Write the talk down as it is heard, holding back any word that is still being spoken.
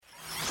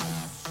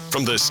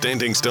From the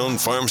Standing Stone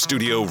Farm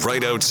Studio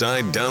right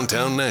outside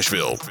downtown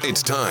Nashville,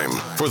 it's time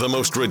for the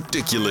most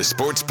ridiculous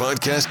sports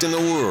podcast in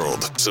the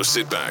world. So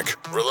sit back,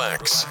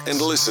 relax,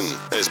 and listen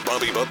as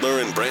Bobby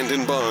Butler and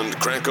Brandon Bond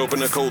crack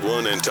open a cold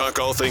one and talk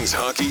all things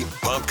hockey,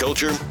 pop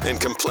culture,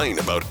 and complain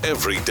about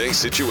everyday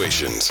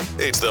situations.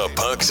 It's the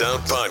Pucks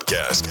Out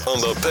Podcast on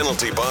the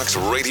Penalty Box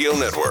Radio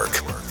Network.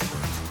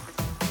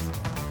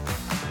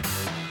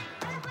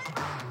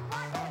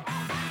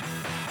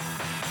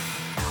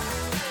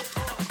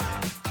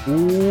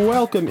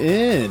 Welcome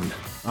in.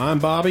 I'm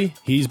Bobby.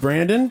 He's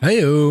Brandon.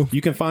 Hey-o. You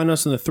can find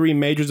us in the three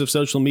majors of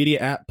social media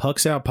at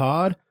Pucks Out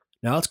Pod.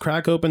 Now let's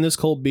crack open this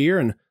cold beer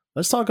and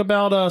let's talk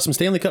about some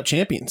Stanley Cup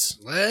champions.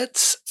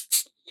 Let's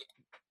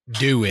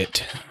do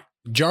it.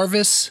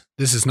 Jarvis,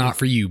 this is not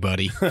for you,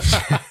 buddy.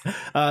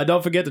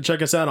 Don't forget to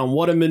check us out on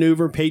What a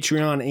Maneuver,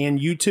 Patreon, and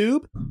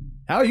YouTube.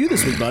 How are you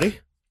this week,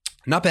 buddy?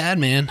 Not bad,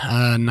 man.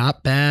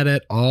 Not bad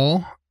at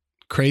all.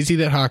 Crazy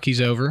that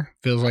hockey's over.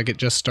 Feels like it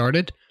just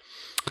started.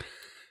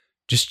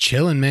 Just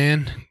chilling,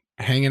 man.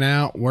 Hanging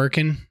out,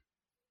 working.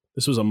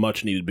 This was a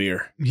much needed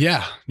beer.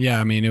 Yeah.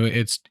 I mean,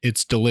 it's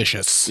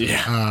delicious.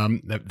 Yeah.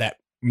 That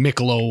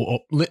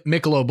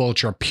Michelob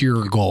Ultra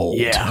Pure Gold.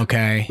 Yeah.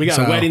 Okay. We got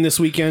a wedding this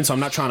weekend, so I'm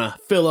not trying to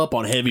fill up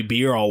on heavy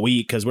beer all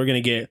week because we're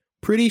going to get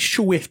pretty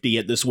swifty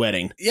at this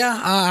wedding.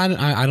 Yeah.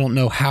 I don't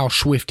know how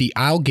swifty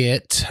I'll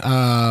get,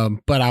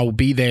 but I will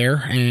be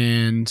there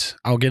and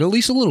I'll get at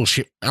least a little.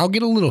 I'll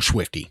get a little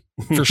swifty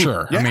for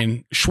sure. Yeah. I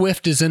mean,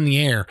 Swift is in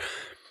the air.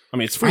 I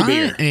mean, it's free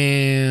beer. I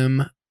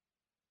am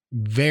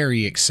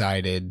very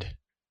excited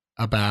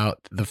about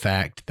the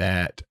fact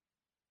that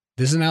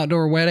this is an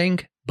outdoor wedding,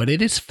 but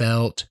it has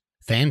felt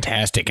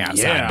fantastic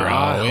outside, bro.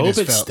 I hope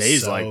it felt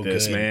stays so like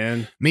this, good.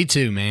 man. Me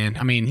too, man.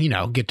 I mean,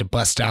 get to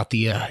bust out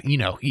the,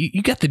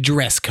 you got the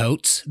dress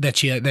coats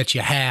that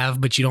you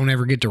have, but you don't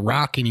ever get to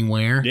rock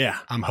anywhere. Yeah.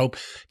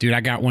 Dude, I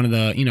got one of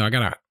the, I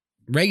got a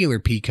regular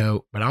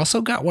peacoat, but I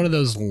also got one of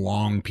those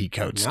long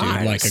peacoats, Nice.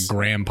 dude, like a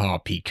grandpa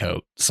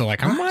peacoat. So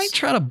like, I might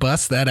try to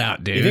bust that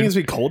out, dude. You think it's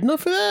gonna be cold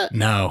enough for that?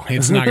 No,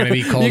 it's not going to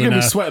be cold You're gonna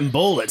enough. be sweating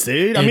bullets,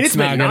 dude. I mean, it's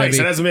been not gonna nice.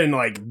 be- It hasn't been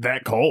like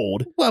that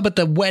cold. Well, but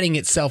the wedding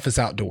itself is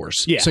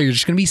outdoors. Yeah. So you're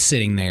just going to be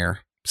sitting there.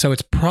 So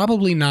it's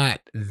probably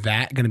not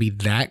that going to be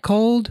that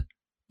cold,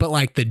 but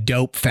like the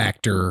dope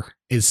factor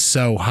is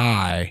so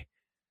high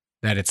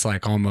that it's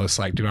like almost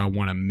like, do I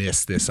want to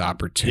miss this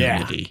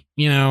opportunity?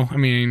 I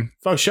mean,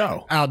 For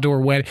show.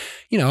 outdoor wedding,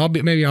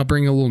 maybe I'll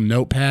bring a little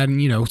notepad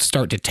and,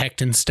 start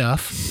detecting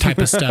stuff, type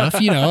of stuff,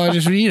 I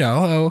just,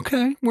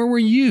 okay, where were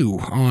you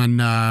on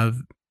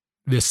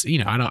this?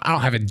 I don't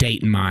have a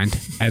date in mind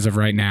as of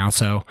right now.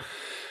 So,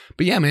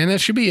 but yeah, man,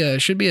 that should be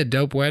a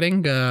dope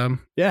wedding.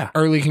 Yeah.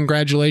 Early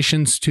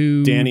congratulations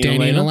to Danny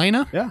Danny and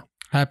Elena. Yeah.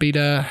 Happy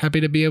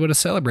to be able to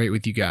celebrate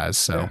with you guys.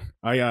 So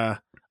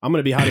I'm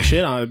gonna be hot as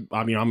shit. I'm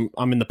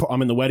in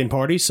the wedding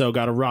party, so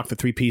got to rock the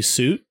 3-piece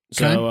suit.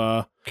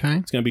 So okay.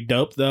 it's gonna be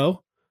dope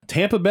though.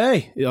 Tampa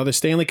Bay, the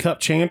Stanley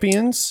Cup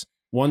champions,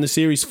 won the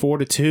series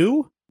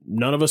 4-2.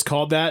 None of us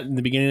called that in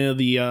the beginning of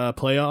the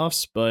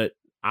playoffs, but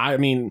I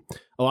mean,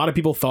 a lot of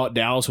people thought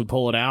Dallas would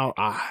pull it out.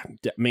 I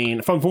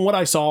mean, from what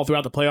I saw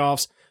throughout the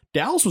playoffs,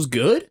 Dallas was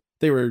good.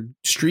 They were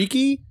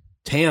streaky.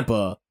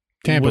 Tampa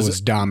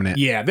was dominant.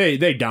 Yeah,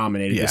 they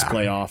dominated this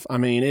playoff. I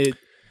mean,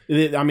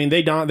 they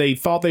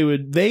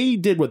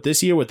did what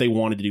they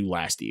wanted to do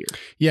last year.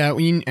 Yeah,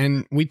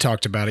 and we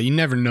talked about it. You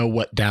never know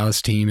what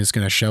Dallas team is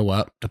going to show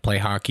up to play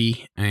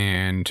hockey,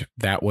 and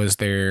that was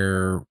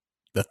the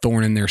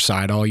thorn in their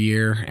side all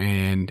year.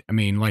 And I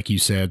mean, like you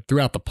said,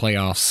 throughout the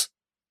playoffs,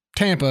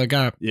 Tampa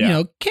got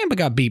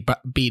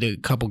beat a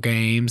couple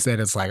games that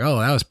it's like, oh,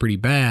 that was pretty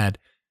bad.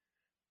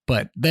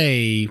 But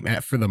they,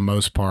 for the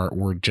most part,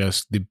 were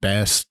just the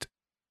best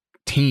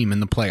team in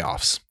the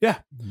playoffs. Yeah.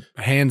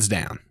 Hands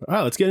down. All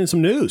right, let's get into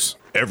some news.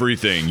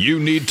 Everything you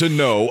need to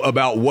know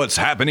about what's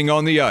happening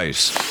on the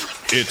ice.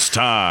 It's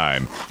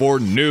time for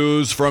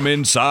news from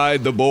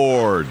inside the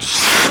boards.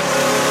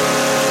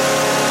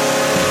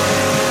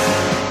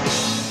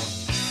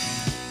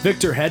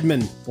 Victor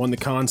Hedman won the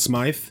Conn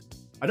Smythe.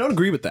 I don't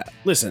agree with that.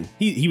 Listen,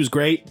 he was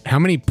great. How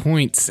many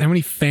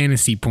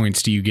fantasy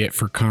points do you get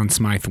for Conn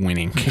Smythe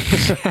winning?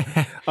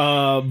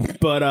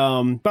 But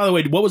by the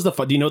way, what was do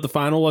you know what the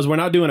final was? We're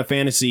not doing a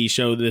fantasy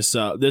show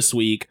this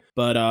week,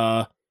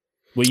 but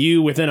were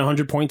you within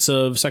 100 points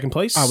of second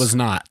place? I was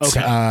not. Okay.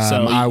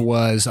 So I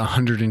was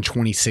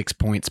 126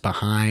 points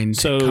behind.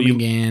 So coming you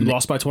in,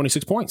 lost by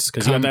 26 points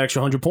because you got that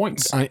extra 100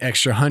 points.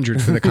 Extra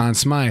 100 for the Conn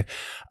Smythe.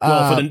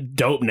 Well, for the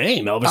dope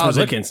name, Elvis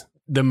Merzlikins.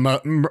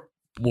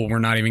 Well, we're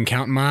not even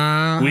counting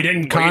my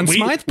Conn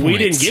Smythe points. We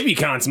didn't give you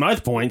Conn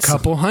Smythe points.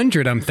 Couple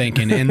hundred, I'm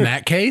thinking. In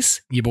that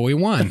case, your boy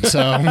won.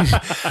 So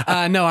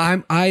no,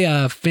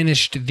 I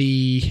finished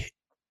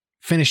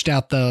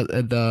out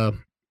the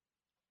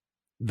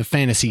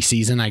fantasy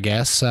season, I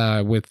guess,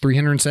 with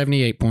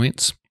 378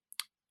 points.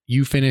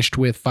 You finished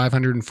with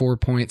 504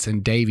 points,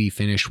 and Davey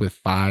finished with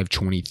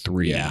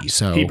 523. Yeah.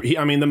 So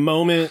I mean, the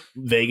moment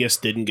Vegas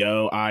didn't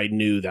go, I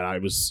knew that I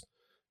was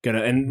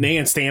And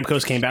Nan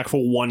Stamkos came back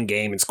for one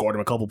game and scored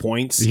him a couple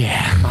points.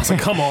 Yeah. I was like,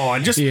 come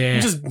on, just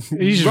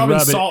rubbing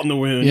salt in the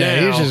wound.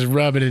 Yeah, now. he's just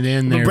rubbing it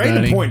in there. But Braden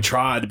buddy. Point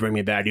tried to bring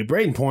me back, dude.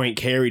 Braden Point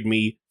carried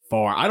me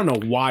far. I don't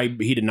know why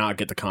he did not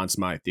get the Conn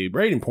Smythe, dude.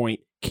 Braden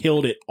Point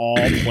killed it all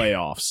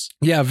playoffs.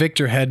 Yeah,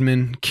 Victor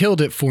Hedman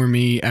killed it for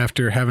me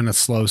after having a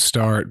slow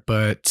start,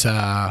 but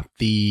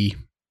the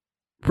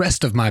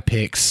rest of my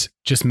picks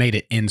just made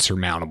it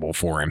insurmountable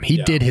for him.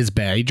 He did his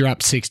best. He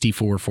dropped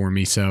 64 for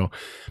me, but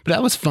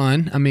that was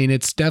fun. I mean,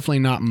 it's definitely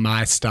not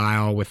my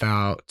style.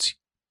 Without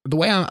the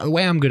way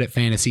I'm good at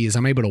fantasy is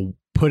I'm able to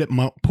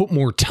put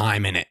more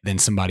time in it than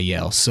somebody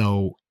else.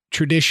 So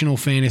traditional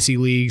fantasy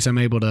leagues, I'm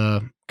able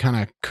to kind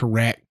of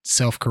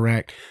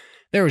self-correct.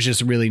 There was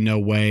just really no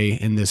way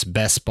in this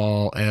best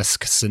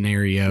ball-esque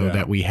scenario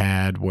that we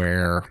had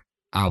where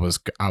I was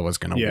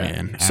going to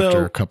win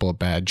after a couple of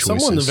bad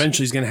choices. Someone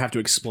eventually is going to have to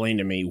explain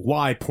to me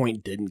why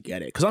Point didn't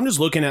get it. Because I'm just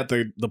looking at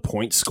the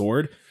points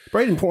scored.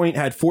 Braden Point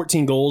had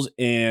 14 goals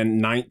and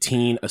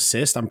 19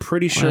 assists. I'm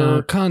pretty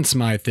sure Conn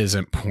Smythe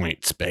isn't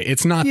points, babe.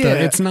 It's not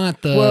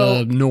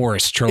the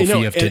Norris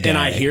Trophy of today. And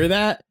I hear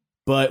that,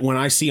 but when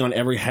I see on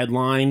every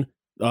headline,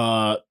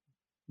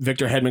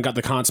 Victor Hedman got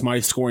the Conn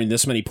Smythe scoring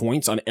this many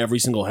points on every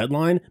single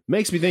headline,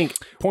 makes me think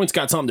Points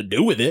got something to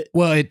do with it.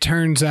 Well, it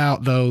turns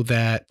out though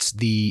that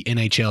the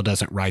NHL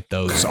doesn't write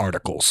those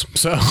articles.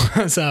 So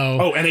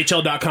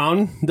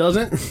NHL.com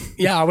doesn't?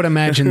 Yeah, I would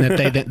imagine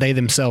that they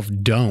themselves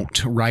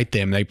don't write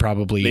them. They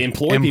probably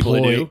employ people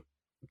to do.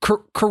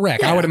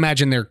 Correct. Yeah. I would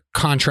imagine they're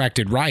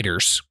contracted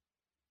writers.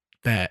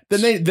 That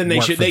then they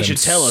should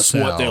tell us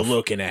what they're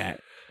looking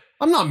at.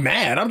 I'm not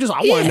mad. I want to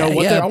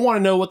know I want to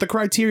know what the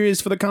criteria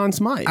is for the Conn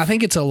Smythe. I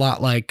think it's a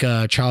lot like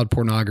child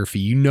pornography.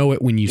 You know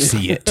it when you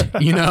see it.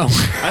 You know.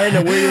 I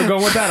didn't know where you were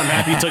going with that. I'm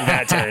happy you took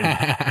that turn.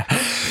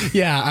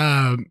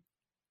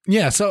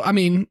 Yeah. So I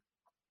mean,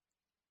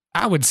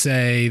 I would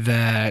say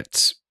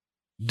that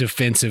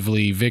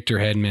defensively, Victor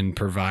Hedman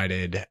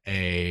provided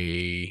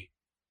a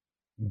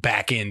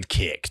back end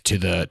kick to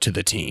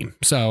the team.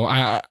 So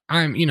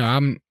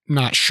I'm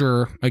not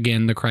sure,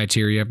 again, the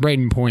criteria.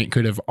 Braden Point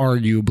could have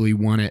arguably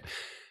won it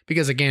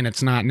because, again,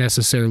 it's not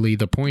necessarily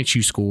the points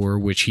you score,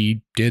 which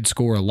he did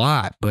score a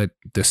lot, but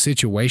the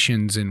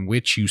situations in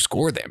which you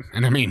score them.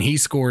 And I mean, he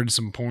scored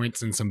some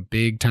points in some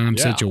big time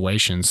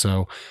situations.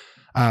 So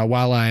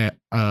while I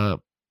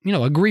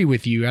agree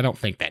with you, I don't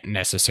think that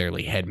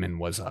necessarily Hedman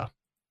was a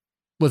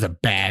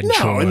bad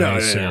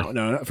choice.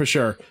 No, for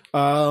sure.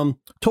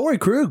 Torrey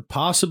Krug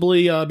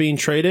possibly being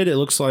traded. It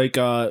looks like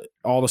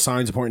all the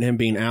signs are pointing to him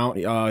being out.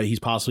 He's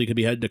possibly could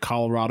be headed to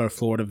Colorado,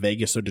 Florida,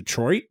 Vegas, or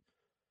Detroit.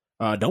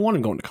 Don't want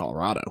him going to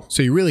Colorado.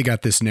 So you really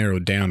got this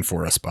narrowed down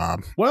for us,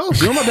 Bob. Well,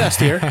 doing my best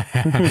here.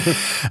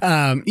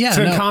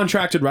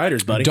 Contracted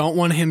writers, buddy. Don't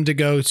want him to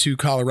go to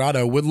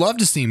Colorado. Would love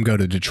to see him go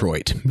to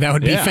Detroit. That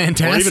would be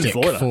fantastic. Or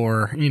even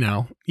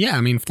Florida.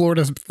 I mean,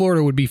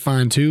 Florida would be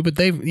fine too, but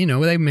they've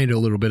made a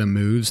little bit of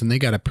moves and they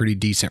got a pretty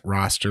decent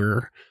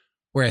roster.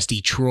 Whereas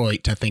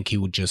Detroit, I think he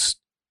would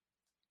just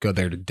go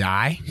there to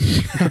die.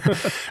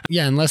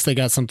 Yeah, unless they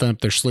got something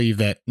up their sleeve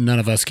that none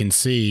of us can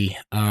see.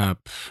 I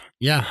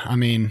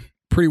mean,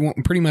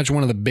 pretty much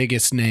one of the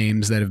biggest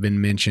names that have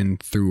been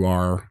mentioned through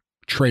our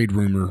trade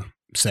rumor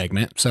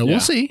segment. So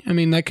we'll see. I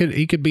mean,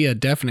 he could be a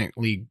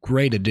definitely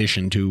great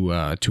addition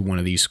to one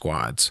of these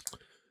squads.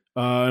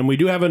 And we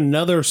do have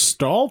another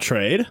Stahl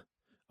trade.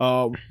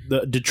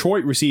 The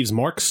Detroit receives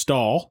Mark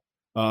Stahl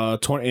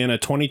and a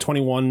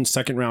 2021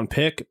 second round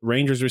pick.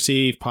 Rangers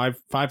receive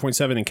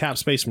 5.7 in cap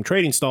space from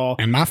trading Stahl.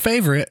 And my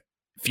favorite,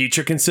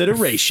 future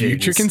considerations.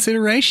 Future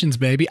considerations,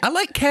 baby. I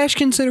like cash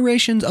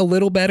considerations a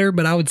little better,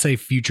 but I would say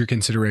future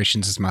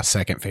considerations is my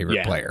second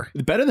favorite player.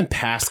 Better than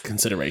past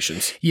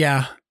considerations.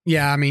 Yeah.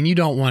 I mean, you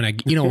don't want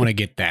to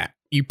get that.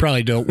 You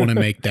probably don't want to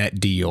make that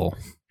deal.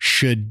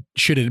 Should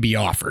it be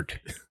offered?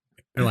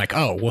 They're like,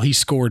 oh, well, he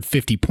scored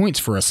 50 points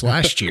for us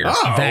last year.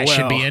 That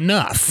should be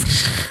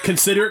enough.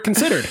 Consider it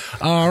considered.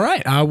 All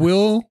right, I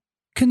will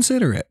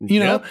consider it.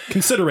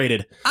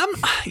 Considerated.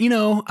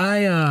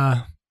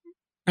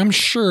 I'm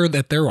sure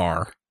that there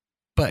are,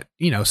 but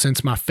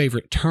since my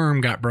favorite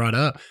term got brought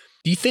up,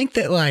 do you think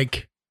that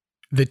like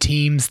the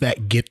teams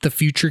that get the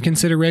future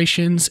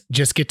considerations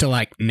just get to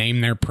like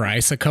name their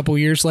price a couple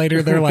years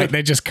later? They're like,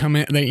 they just come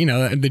in,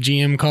 the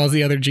GM calls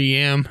the other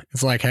GM.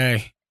 It's like,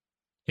 hey,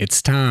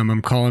 it's time.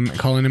 I'm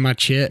calling in my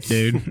chit,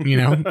 dude.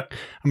 I'm going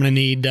to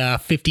need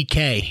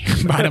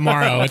 $50K by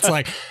tomorrow. It's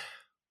like,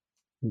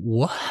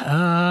 what?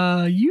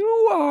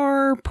 You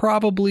are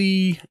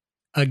probably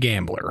a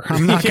gambler.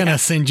 I'm not going to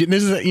send you.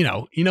 This is, you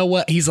know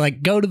what? He's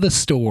like, go to the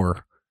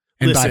store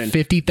and buy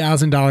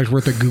 $50,000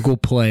 worth of Google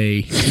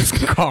Play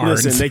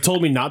cards. Listen, they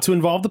told me not to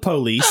involve the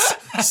police.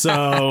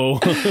 So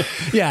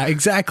yeah,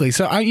 exactly.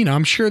 So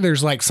I'm sure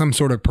there's like some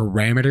sort of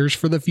parameters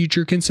for the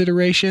future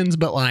considerations,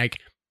 but like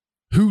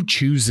who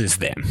chooses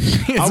them?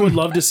 I would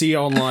love to see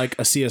on like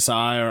a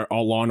CSI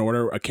or Law and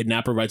Order, a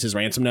kidnapper writes his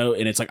ransom note,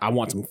 and it's like, I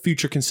want some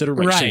future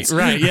considerations.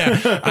 Right,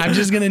 yeah. I'm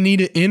just going to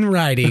need it in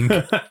writing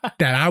that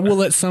I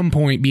will at some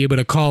point be able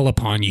to call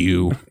upon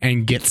you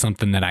and get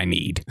something that I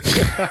need.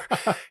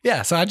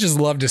 Yeah, so I just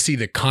love to see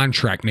the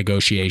contract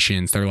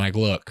negotiations. They're like,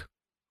 look,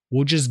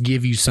 we'll just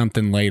give you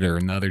something later.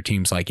 And the other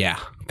team's like, yeah,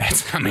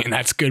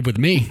 that's good with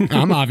me.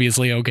 I'm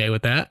obviously okay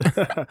with that.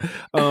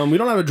 We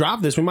don't have a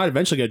drop this. We might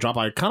eventually get a drop.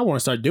 I kind of want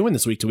to start doing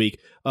this week to week.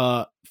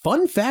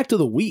 Fun fact of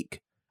the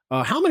week.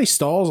 How many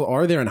stalls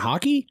are there in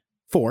hockey?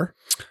 4.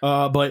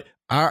 But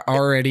I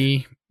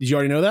already... Did you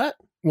already know that?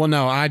 Well,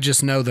 no, I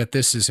just know that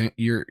this is...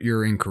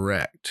 You're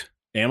incorrect.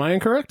 Am I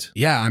incorrect?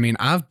 Yeah, I mean,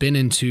 I've been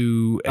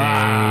into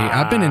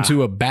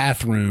a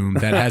bathroom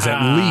that has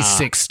at least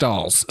 6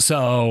 stalls.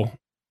 So...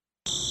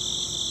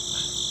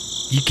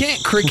 You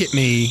can't cricket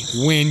me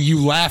when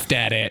you laughed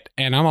at it,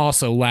 and I'm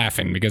also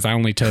laughing because I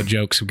only tell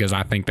jokes because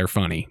I think they're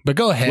funny. But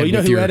go ahead. Well, you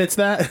know who edits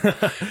that?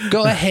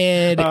 Go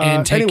ahead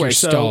and take your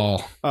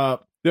stall.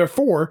 There are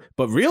 4,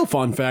 but real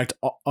fun fact,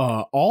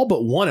 all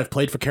but 1 have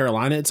played for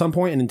Carolina at some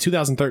point, and in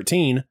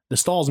 2013, the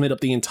stalls made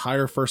up the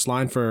entire first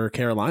line for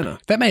Carolina.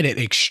 That made it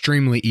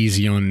extremely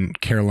easy on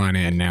Carolina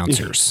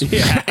announcers.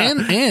 Yeah.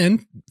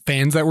 and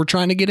fans that were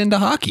trying to get into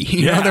hockey.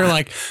 You know, they're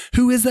like,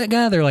 who is that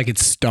guy? They're like,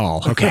 it's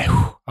Stahl. Okay.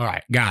 All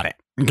right. Got it.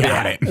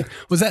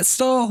 Was that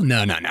Stahl?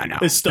 No.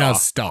 It's Stahl. That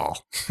was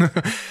Stahl.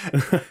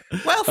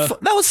 Well,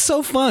 that was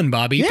so fun,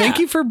 Bobby. Yeah. Thank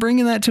you for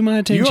bringing that to my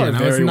attention. You are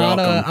very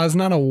welcome. I was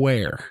not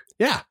aware.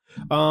 Yeah.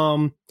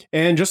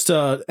 And just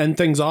to end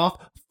things off,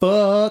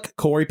 fuck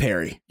Corey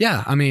Perry.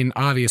 Yeah. I mean,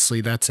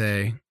 obviously that's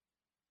a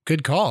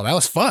good call. That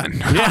was fun.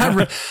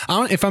 Yeah.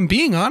 If I'm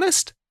being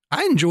honest,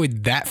 I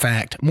enjoyed that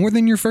fact more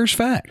than your first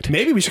fact.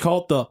 Maybe we should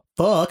call it the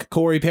fuck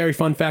Corey Perry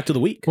fun fact of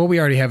the week. Well, we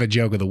already have a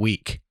joke of the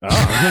week. Oh.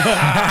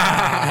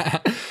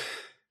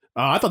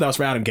 I thought that was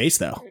for Adam Gase,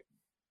 though.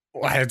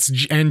 Well,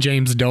 and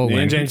James Dolan.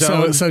 And James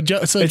Dolan. So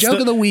joke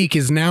of the week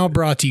is now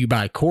brought to you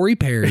by Corey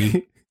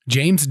Perry.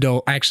 James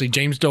Dolan. Actually,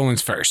 James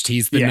Dolan's first.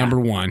 He's the number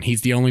 1.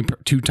 He's the only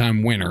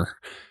 2-time winner.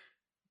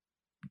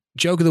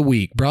 Joke of the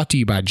week brought to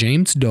you by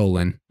James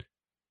Dolan,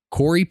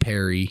 Corey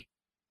Perry,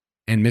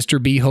 and Mr.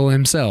 Beehole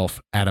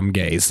himself, Adam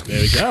Gase.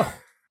 There we go.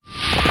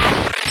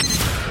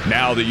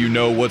 Now that you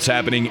know what's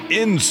happening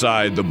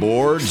inside the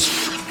boards,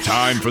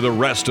 time for the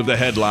rest of the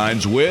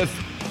headlines with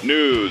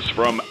news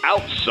from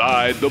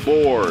outside the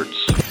boards.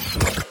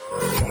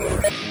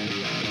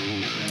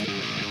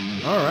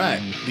 All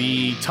right.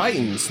 The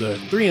Titans, the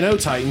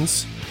 3-0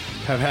 Titans,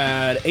 have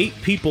had 8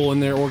 people in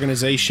their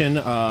organization,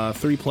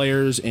 3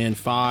 players and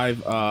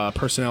 5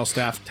 personnel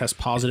staff test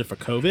positive for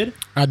COVID.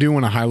 I do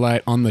want to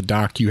highlight on the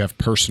doc you have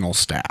personal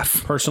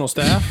staff. Personal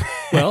staff?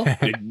 Well,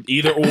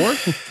 either or.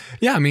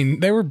 Yeah, I mean,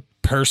 they were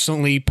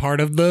personally part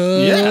of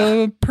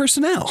the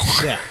personnel.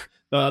 Yeah.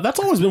 That's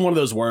always been one of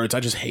those words I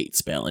just hate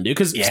spelling, dude,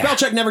 because spell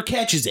check never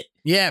catches it.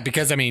 Yeah,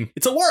 because, I mean...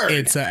 It's a word.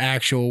 It's an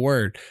actual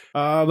word.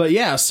 But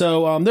yeah,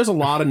 so there's a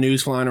lot of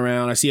news flying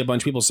around. I see a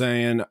bunch of people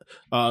saying,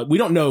 we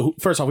don't know...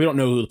 First off, we don't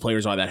know who the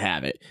players are that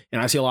have it.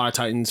 And I see a lot of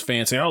Titans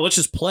fans saying, oh, let's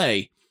just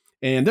play.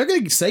 And they're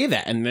going to say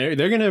that, and they're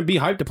going to be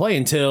hyped to play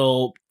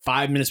until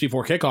 5 minutes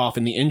before kickoff,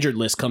 and the injured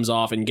list comes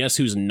off, and guess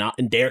who's not...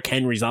 And Derrick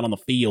Henry's not on the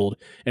field,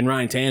 and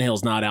Ryan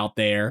Tannehill's not out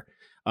there.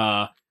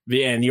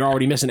 And you're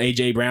already missing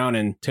A.J. Brown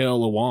and Taylor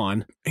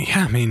Lewan.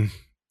 Yeah, I mean,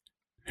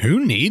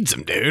 who needs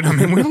them, dude? I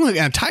mean, we're looking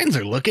at Titans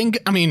are looking.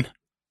 I mean,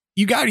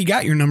 you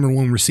got your number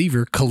 1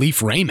 receiver,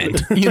 Khalif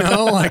Raymond. You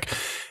know, like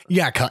you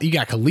got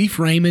Khalif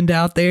Raymond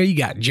out there. You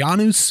got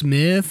Jonnu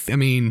Smith. I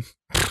mean,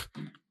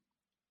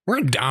 we're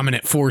a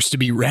dominant force to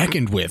be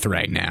reckoned with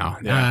right now.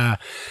 Yeah.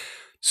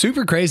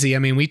 Super crazy. I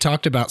mean, we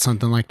talked about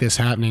something like this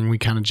happening. We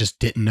kind of just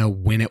didn't know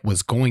when it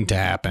was going to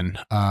happen.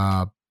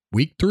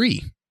 Week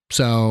 3.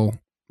 So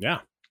yeah.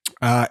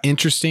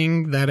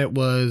 Interesting that it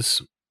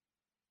was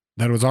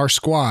our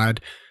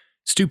squad.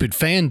 Stupid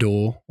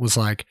FanDuel was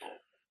like,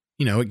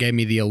 you know, it gave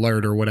me the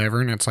alert or whatever.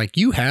 And it's like,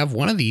 you have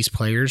one of these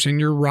players in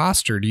your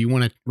roster. Do you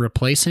want to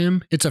replace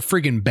him? It's a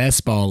friggin'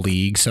 best ball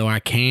league. So I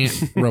can't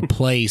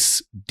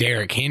replace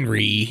Derrick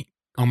Henry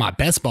on my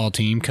best ball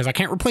team because I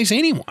can't replace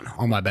anyone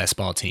on my best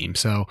ball team.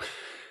 So,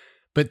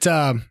 but,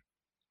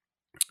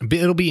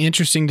 it'll be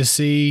interesting to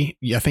see.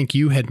 I think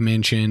you had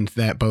mentioned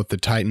that both the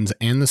Titans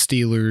and the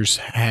Steelers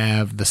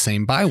have the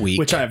same bye week.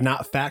 Which I have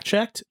not fact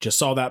checked. Just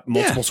saw that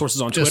multiple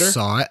sources on Twitter. Just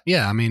saw it.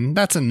 Yeah, I mean,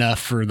 that's enough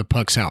for the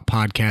Pucks Out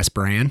podcast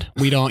brand.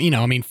 We don't,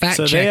 fact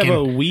checking. So they have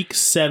a week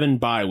 7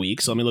 bye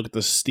week. So let me look at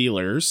the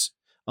Steelers.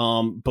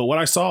 But what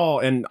I saw,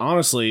 and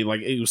honestly,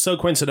 like it was so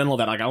coincidental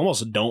that like I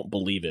almost don't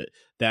believe it,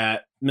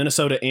 that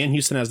Minnesota and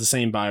Houston has the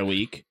same bye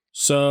week.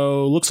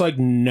 So looks like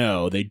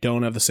no, they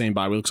don't have the same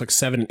bye week. Looks like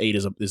 7 and 8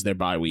 is their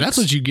bye week. That's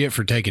what you get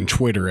for taking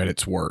Twitter at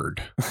its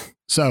word.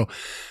 So,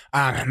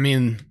 I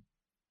mean,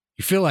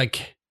 you feel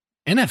like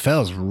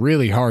NFL is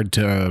really hard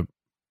to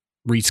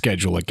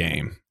reschedule a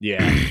game.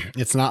 Yeah,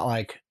 it's not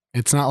like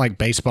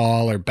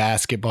baseball or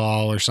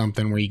basketball or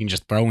something where you can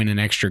just throw in an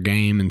extra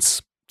game and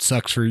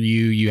sucks for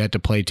you. You had to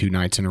play 2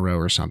 nights in a row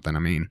or something. I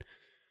mean,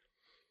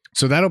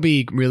 So that'll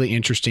be really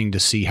interesting to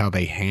see how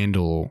they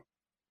handle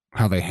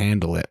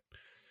it.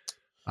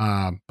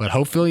 But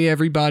hopefully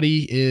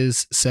everybody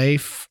is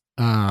safe.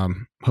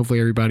 Hopefully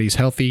everybody's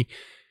healthy.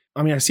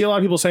 I mean, I see a lot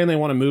of people saying they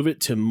want to move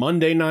it to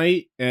Monday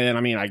night, and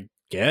I mean, I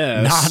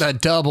guess Not a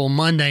double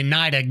Monday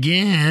night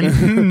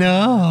again.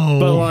 No.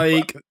 But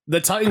like the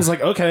Titans,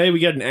 like, okay, we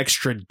get an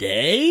extra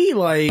day.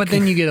 Like, But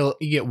then you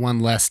get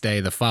one less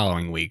day the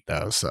following week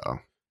though. So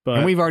but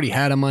and we've already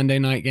had a Monday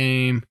night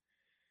game.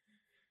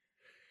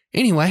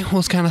 Anyway,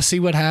 we'll kind of see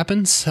what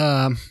happens.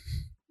 yeah,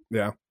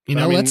 You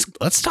know, I mean-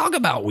 let's talk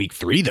about week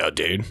 3 though,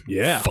 dude.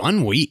 yeah,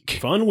 Fun week.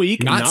 fun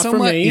week. Not so for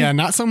much. me. Yeah,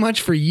 not so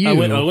much for you. I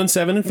went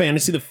 0-7 in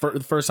fantasy, the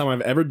first time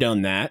I've ever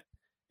done that,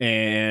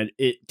 and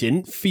it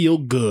didn't feel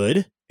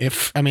good.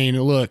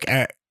 Look,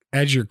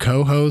 as your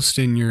co-host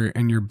and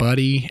your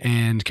buddy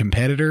and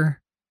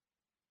competitor,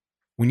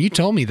 when you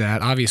told me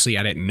that, obviously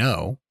I didn't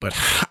know, but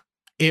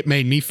it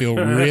made me feel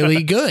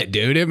really good,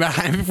 dude.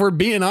 If we're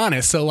being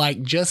honest. So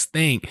like, just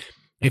think,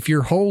 if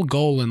your whole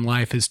goal in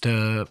life is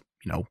to,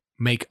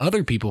 make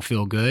other people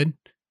feel good,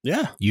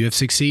 Yeah, you have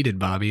succeeded,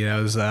 Bobby.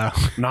 That was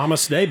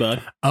namaste,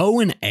 bud.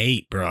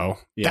 0-8, bro.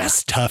 Yeah.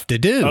 That's tough to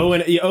do.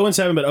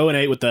 0-7, but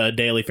 0-8 with the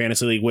daily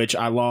fantasy league, which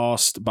I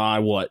lost by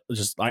what?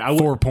 Just like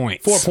 4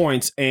 points. 4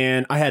 points,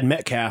 and I had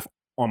Metcalf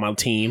on my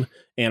team,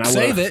 and I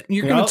Save it.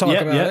 You're going to talk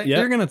about it. Yeah.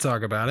 You're going to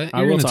talk about it.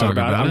 I will talk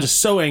about it. I'm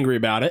just so angry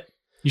about it.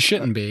 You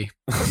shouldn't be.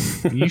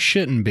 You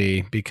shouldn't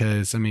be,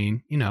 because your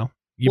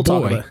We'll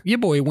talk about it. your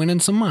boy winning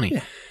some money.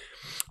 Yeah.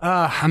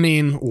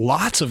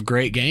 Lots of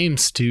great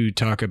games to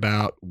talk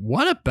about.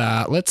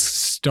 Let's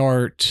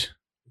start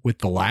with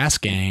the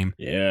last game.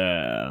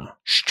 Yeah.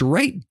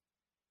 Straight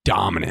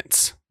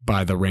dominance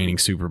by the reigning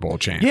Super Bowl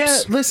champs. Yeah,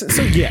 listen,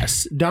 so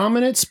yes,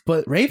 dominance,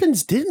 but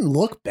Ravens didn't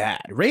look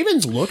bad.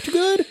 Ravens looked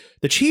good.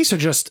 The Chiefs are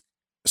just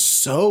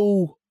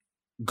so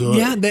good.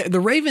 Yeah, the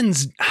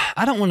Ravens,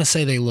 I don't want to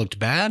say they looked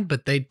bad,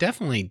 but they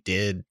definitely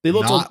did They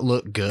looked not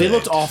look good. They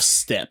looked off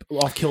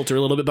kilter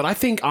a little bit, but I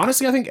think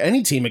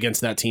any team against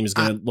that team is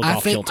going to look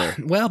off kilter.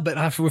 Well, but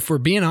if we're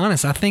being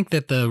honest, I think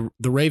that the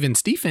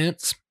Ravens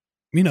defense,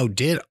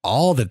 did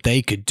all that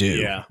they could do.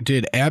 Yeah.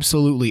 Did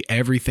absolutely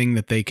everything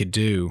that they could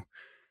do.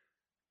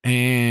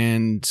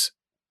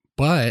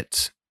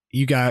 But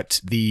you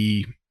got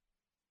the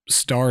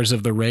stars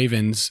of the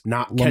Ravens,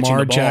 Not catching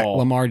the ball.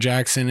 Lamar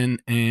Jackson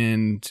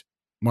and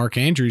Mark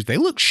Andrews. They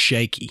look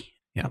shaky.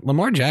 Yeah,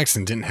 Lamar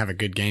Jackson didn't have a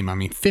good game.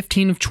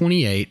 15 of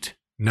 28,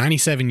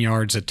 97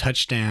 yards, a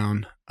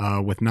touchdown,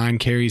 with 9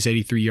 carries,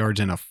 83 yards,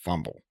 and a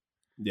fumble.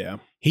 Yeah.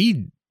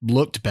 He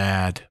looked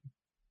bad,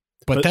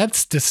 but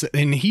that's just,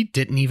 and he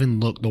didn't even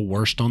look the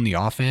worst on the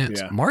offense.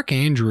 Yeah. Mark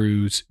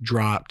Andrews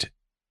dropped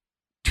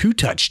 2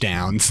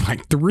 touchdowns,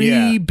 like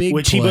 3 big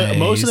Which plays.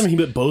 most of them, he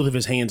put both of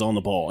his hands on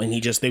the ball, and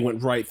they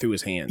went right through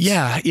his hands.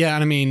 Yeah.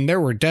 And there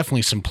were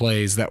definitely some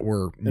plays that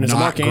were And as a not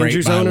Mark great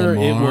Andrews by owner,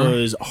 Lamar.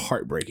 it was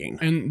heartbreaking.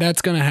 And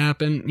that's going to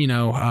happen,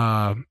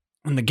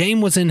 when the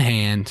game was in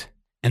hand,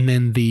 and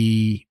then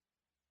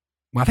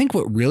I think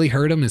what really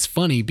hurt him is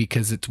funny,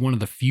 because it's one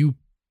of the few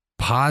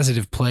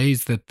positive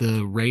plays that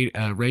the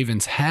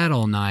Ravens had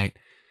all night.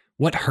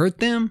 What hurt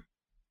them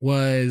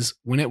was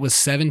when it was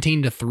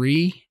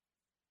 17-3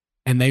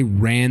 and they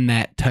ran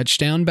that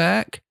touchdown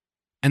back,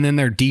 and then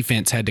their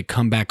defense had to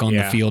come back on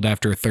the field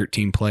after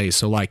 13 plays.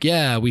 So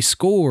we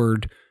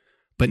scored,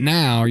 but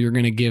now you're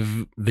going to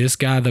give this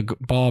guy the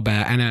ball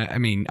back.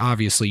 And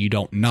obviously you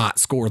don't not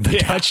score the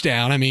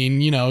touchdown.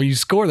 You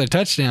score the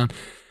touchdown,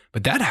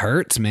 but that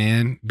hurts,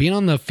 man. Being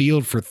on the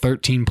field for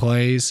 13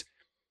 plays,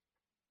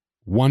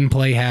 one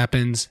play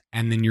happens,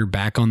 and then you're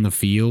back on the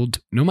field.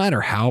 No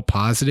matter how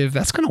positive,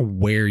 that's going to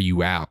wear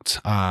you out.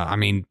 I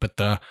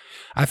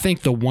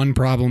think the one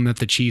problem that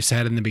the Chiefs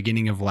had in the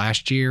beginning of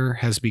last year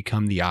has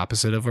become the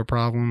opposite of a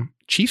problem.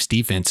 Chiefs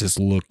defense is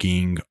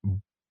looking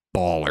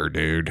baller,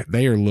 dude.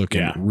 They are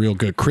looking real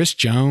good. Chris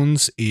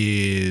Jones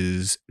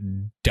is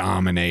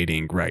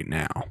dominating right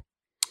now.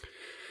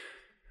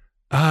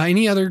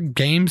 Any other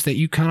games that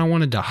you kind of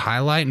wanted to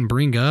highlight and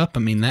bring up?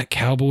 That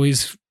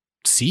Cowboys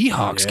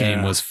Seahawks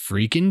game was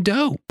freaking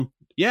dope.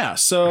 Yeah,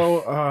 so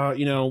a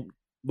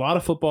lot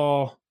of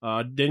football.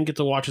 Didn't get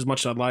to watch as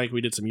much as I'd like.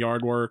 We did some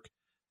yard work.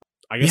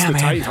 I guess the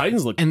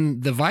Titans looked,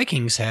 and the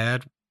Vikings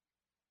had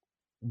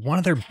one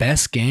of their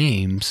best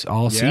games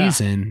all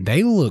season.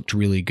 They looked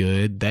really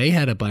good. They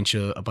had a bunch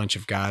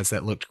of guys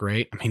that looked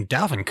great.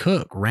 Dalvin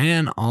Cook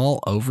ran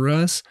all over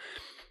us.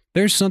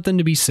 There's something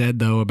to be said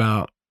though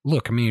about,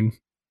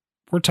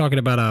 we're talking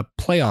about a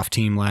playoff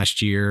team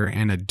last year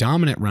and a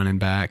dominant running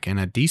back and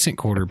a decent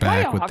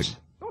quarterback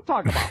Don't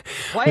talk about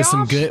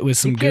playoffs. with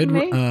some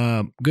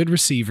good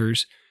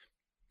receivers,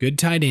 good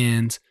tight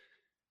ends,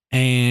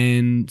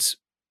 and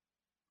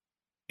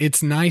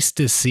it's nice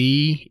to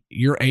see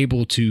you're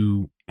able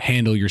to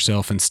handle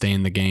yourself and stay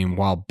in the game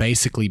while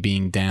basically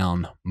being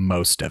down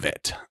most of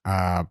it.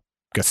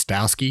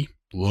 Gostowski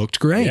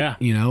looked great. Yeah.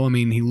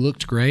 He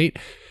looked great.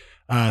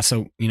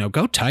 So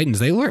go Titans.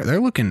 They're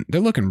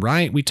looking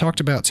right. We talked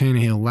about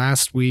Tannehill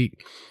last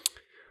week.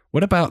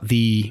 What about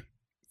the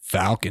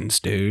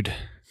Falcons, dude?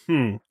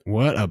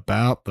 What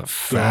about the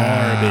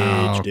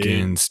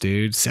Falcons,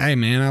 dude? Hey,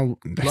 man, I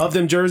love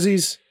them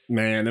jerseys.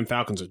 Man, them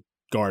Falcons are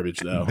garbage,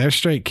 though. They're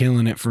straight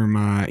killing it for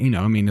my,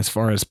 as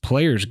far as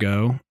players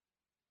go,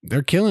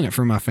 they're killing it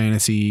for my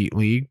fantasy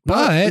league.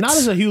 But not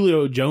as a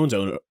Julio Jones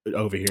owner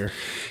over here.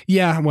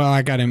 Yeah, well,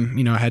 I got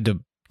him, I had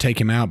to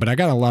take him out, but I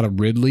got a lot of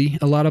Ridley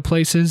a lot of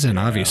places, and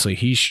obviously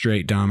he's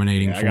straight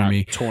dominating for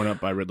me. Torn up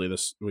by Ridley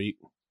this week.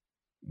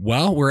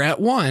 Well, we're at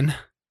one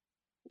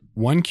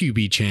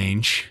QB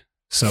change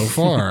so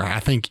far. I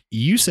think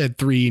you said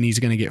 3 and he's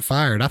going to get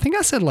fired. I think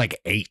I said like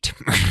 8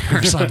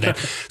 or something.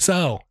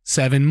 So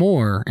 7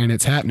 more and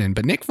it's happening.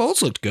 But Nick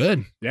Foles looked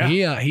good.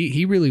 Yeah,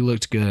 he really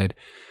looked good.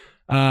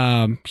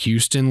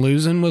 Houston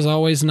losing was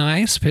always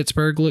nice.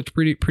 Pittsburgh looked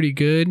pretty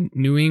good.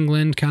 New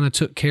England kind of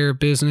took care of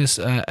business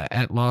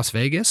at Las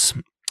Vegas.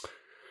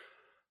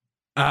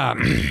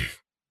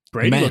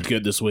 Brady looked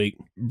good this week.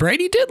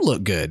 Brady did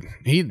look good.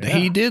 He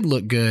did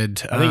look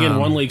good. I think in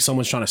one league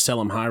someone's trying to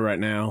sell him high right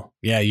now.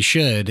 Yeah, you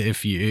should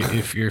if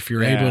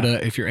you're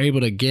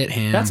able to get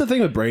him. That's the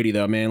thing with Brady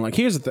though, man. Like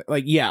here's the thing.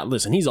 Like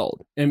listen, he's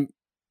old, and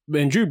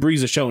Drew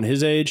Brees is showing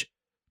his age.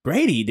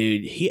 Brady,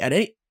 dude,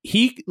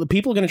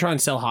 people are going to try and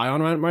sell high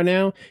on right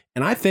now,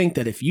 and I think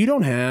that if you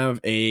don't have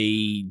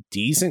a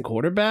decent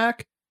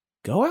quarterback,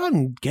 go out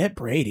and get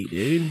Brady,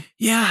 dude.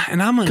 Yeah, and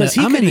he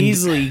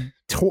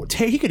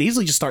could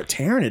easily just start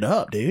tearing it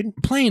up, dude.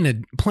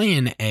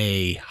 Playing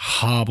a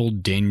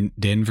hobbled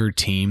Denver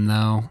team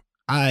though.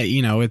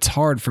 It's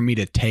hard for me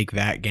to take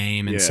that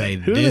game and say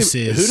who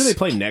do they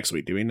play next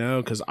week? Do we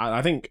know? Because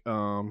I think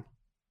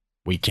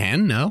we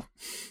can know.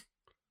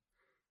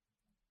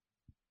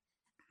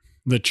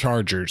 The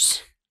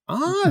Chargers.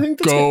 I think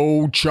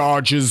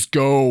Chargers,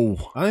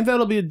 go. I think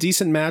that'll be a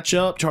decent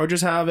matchup.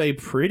 Chargers have a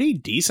pretty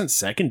decent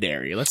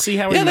secondary. Let's see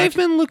how they've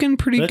been looking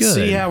pretty good. Let's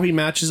see how he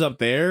matches up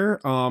there.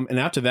 And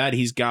after that,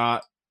 he's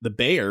got the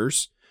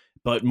Bears.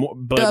 But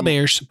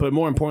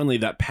more importantly,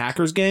 that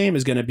Packers game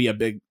is going to be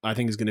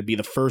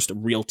the first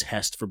real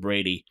test for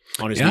Brady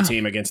on his new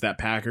team against that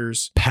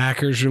Packers.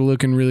 Packers are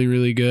looking really,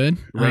 really good.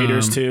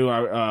 Raiders too.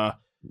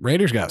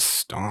 Raiders got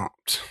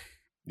stomped.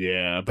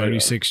 Yeah,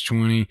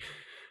 36-20.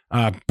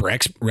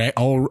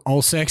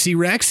 All sexy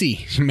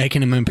Rexy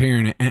making him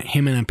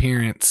an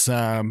appearance.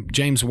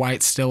 James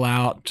White's still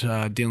out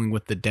dealing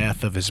with the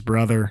death of his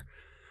brother.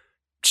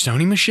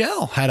 Sony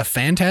Michel had a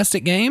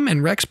fantastic game,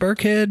 and Rex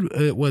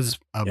Burkhead was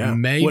a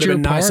major would have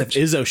been part. Nice if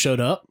Izzo showed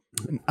up.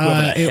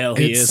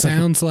 It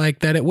sounds like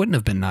that it wouldn't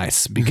have been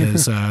nice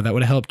because that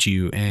would have helped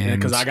you. And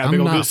because I got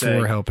I'm not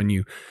for helping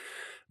you.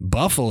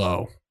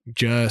 Buffalo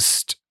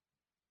just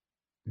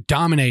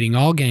dominating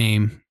all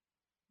game.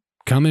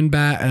 Coming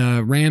back,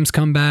 Rams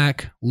come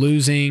back,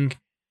 losing,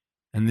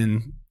 and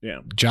then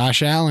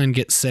Josh Allen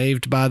gets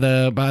saved by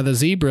the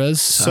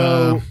Zebras.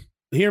 So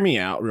hear me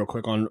out real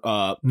quick on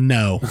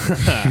no.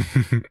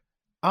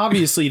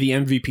 Obviously, the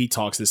MVP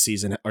talks this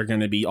season are going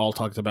to be all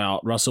talked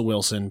about Russell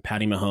Wilson,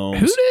 Patty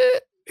Mahomes.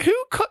 Who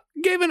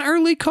gave an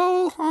early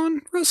call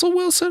on Russell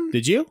Wilson?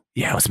 Did you?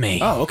 Yeah, it was me.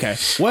 Oh, okay.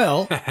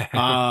 Well,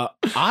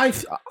 I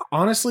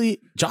honestly,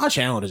 Josh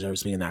Allen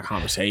deserves to be in that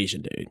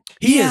conversation, dude.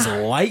 He is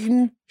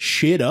lighting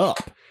shit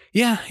up.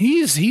 Yeah, he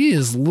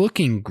is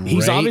looking great.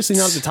 He's obviously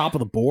not at the top of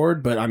the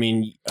board, but I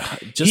mean,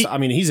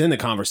 he's in the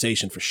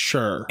conversation for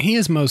sure. He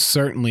is most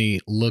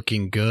certainly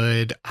looking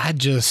good. I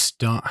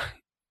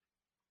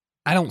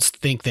don't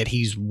think that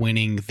he's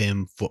winning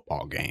them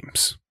football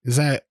games.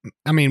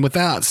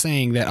 Without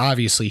saying that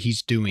obviously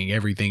he's doing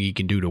everything he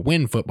can do to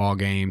win football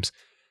games,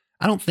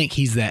 I don't think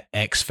he's that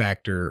X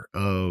factor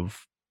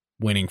of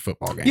winning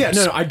football games. Yeah,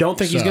 no, I don't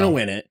think he's going to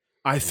win it.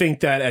 I think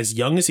that as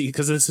young as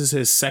because this is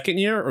his second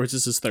year or is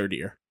this his third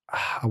year?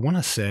 I want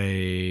to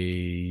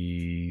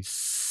say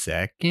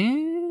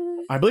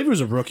second. I believe he was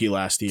a rookie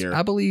last year.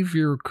 I believe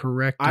you're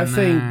correct. I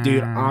think,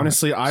 dude,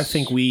 honestly, I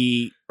think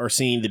we are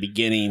seeing the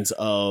beginnings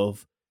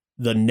of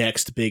the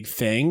next big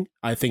thing.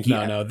 I think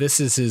this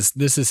is his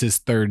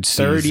third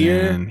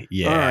year.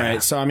 Yeah. All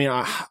right. So I mean,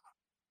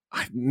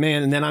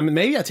 and then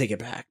maybe I take it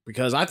back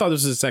because I thought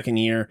this was his second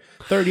year,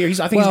 third year.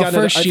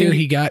 First year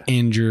he got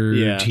injured.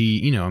 Yeah. I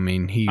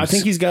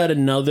think he's got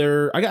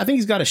another. I think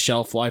he's got a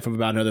shelf life of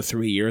about another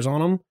 3 years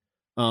on him.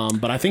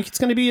 But I think it's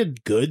going to be a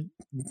good.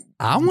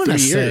 I want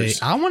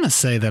to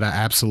say that I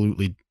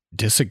absolutely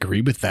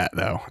disagree with that,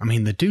 though. I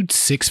mean, the dude's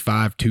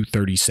 6'5",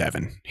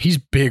 237. He's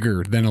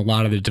bigger than a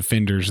lot of the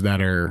defenders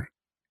that are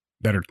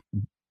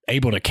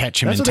able to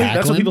catch him and tackle him.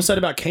 That's what people said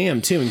about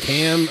Cam, too. And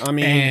Cam,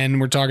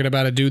 and we're talking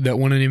about a dude that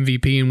won an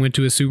MVP and went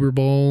to a Super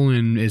Bowl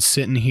and is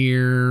sitting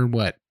here,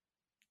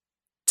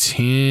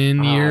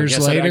 10 years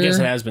later? I guess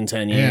it has been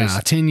 10 years. Yeah,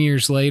 10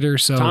 years later.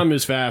 So time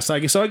moves fast. I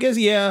guess,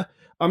 yeah.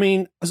 I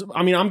mean,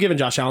 I'm giving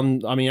Josh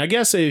Allen. I mean, I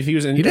guess if he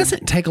was in, he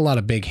doesn't take a lot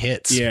of big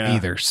hits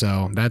either.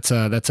 So that's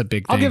a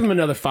big thing. I'll give him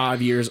another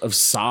 5 years of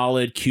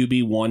solid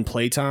QB1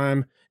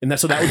 playtime, and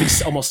that would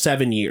be almost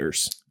 7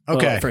 years.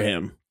 For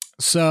him.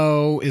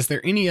 So, is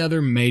there any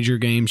other major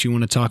games you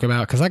want to talk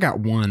about? Because I got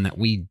one that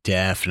we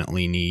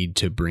definitely need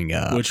to bring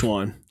up. Which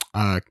one?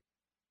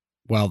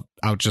 well,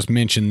 I'll just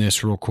mention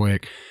this real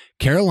quick.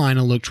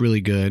 Carolina looked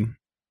really good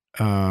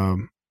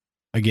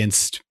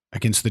against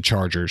the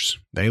Chargers.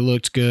 They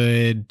looked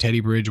good. Teddy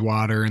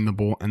Bridgewater and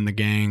the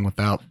gang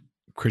without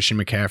Christian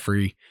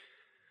McCaffrey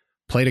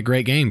played a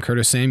great game.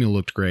 Curtis Samuel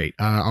looked great.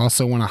 I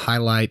also want to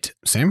highlight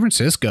San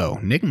Francisco.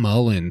 Nick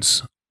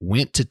Mullins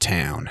went to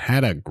town,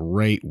 had a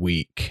great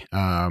week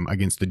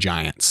against the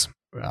Giants.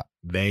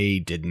 They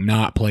did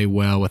not play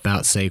well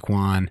without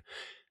Saquon.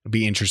 It'll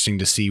be interesting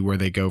to see where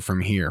they go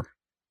from here.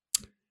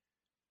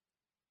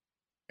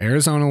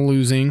 Arizona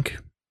losing.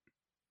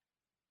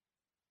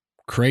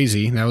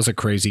 Crazy. That was a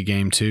crazy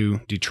game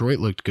too. Detroit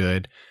looked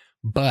good.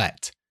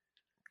 But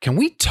can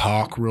we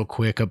talk real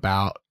quick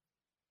about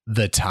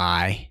the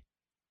tie?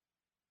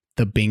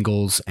 The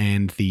Bengals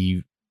and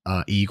the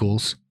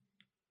Eagles.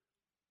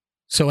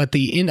 So at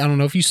the end, I don't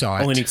know if you saw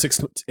it. Only need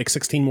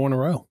 16 more in a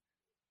row.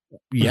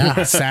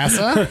 Yeah,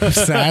 Sasa,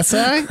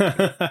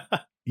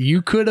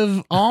 you could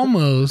have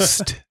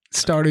almost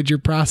started your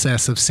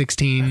process of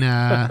 16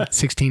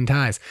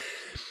 ties.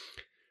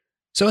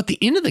 So at the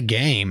end of the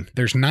game,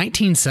 there's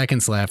 19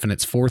 seconds left and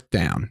it's 4th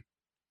down.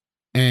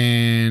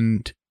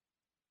 And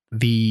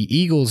the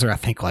Eagles are, I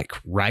think, like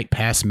right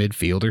past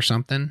midfield or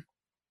something.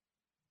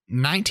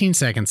 19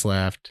 seconds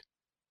left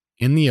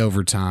in the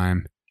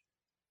overtime.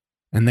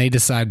 And they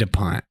decide to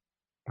punt.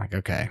 Like,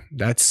 okay,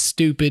 that's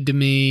stupid to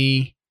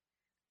me.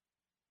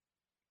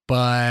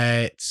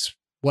 But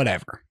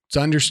whatever. It's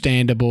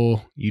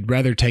understandable. You'd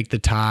rather take the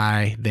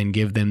tie than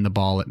give them the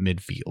ball at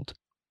midfield.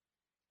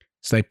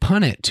 So they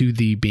punt it to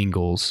the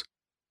Bengals.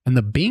 And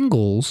the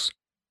Bengals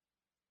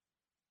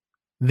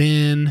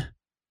then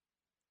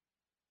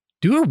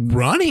do a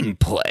running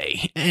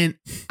play. And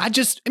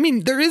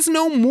there is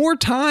no more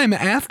time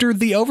after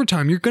the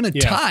overtime. You're going to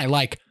tie.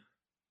 Like,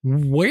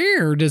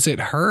 where does it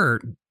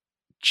hurt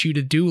you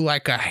to do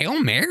like a Hail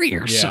Mary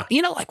or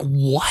something? Like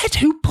what?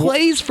 Who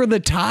plays for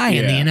the tie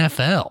in the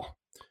NFL?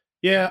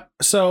 Yeah.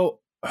 So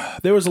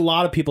there was a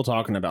lot of people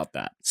talking about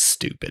that.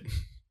 Stupid.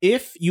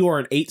 If you are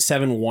an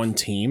 8-7-1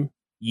 team,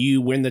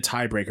 you win the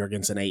tiebreaker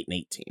against an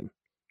 8-8 team.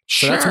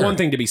 So that's one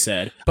thing to be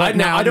said. But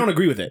now I don't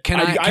agree with it.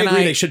 I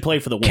agree they should play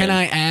for the win. Can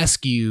I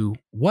ask you,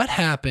 what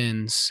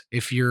happens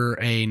if you're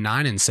a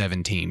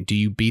 9-7 team? Do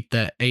you beat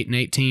the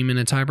 8-8 team in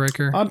a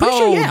tiebreaker? I'm pretty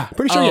sure, yeah.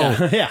 Pretty sure,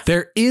 yeah.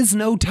 There is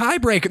no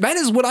tiebreaker. That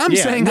is what I'm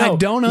saying. I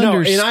don't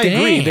understand. And I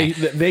agree.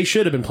 They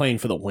should have been playing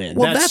for the win.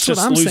 Well, that's just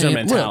what I'm loser saying.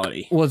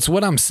 mentality. Look,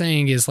 what I'm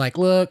saying is like,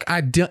 look,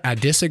 I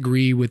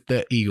disagree with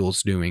the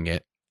Eagles doing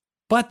it,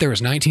 but there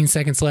was 19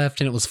 seconds left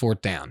and it was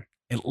 4th down.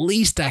 At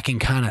least I can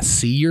kind of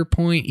see your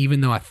point,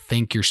 even though I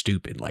think you're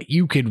stupid. Like,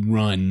 you could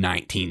run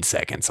 19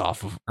 seconds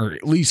off of, or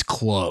at least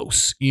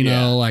close,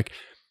 but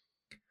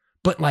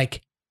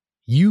like,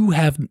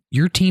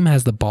 your team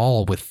has the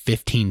ball with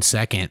 15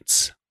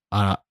 seconds,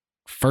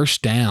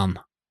 1st down.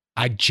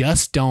 I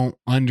just don't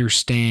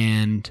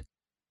understand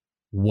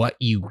what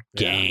you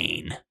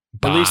gain.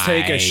 At least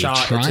take a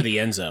shot into the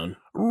end zone.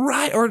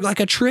 Right. Or like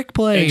a trick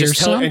play or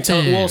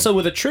something. So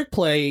with a trick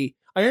play,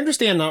 I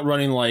understand not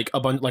running like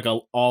a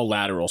all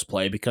laterals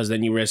play, because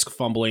then you risk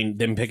fumbling,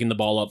 them picking the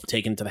ball up,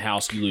 taking it to the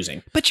house, you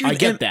losing. But I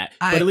get that.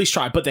 But at least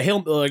try. But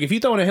if you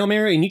throw in a Hail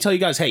Mary and you tell you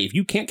guys, hey, if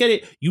you can't get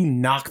it, you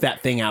knock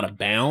that thing out of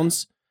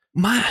bounds.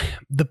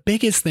 The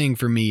biggest thing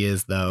for me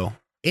is, though,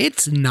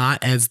 it's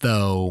not as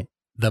though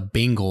the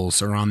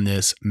Bengals are on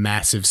this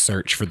massive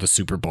search for the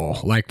Super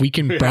Bowl. Like, we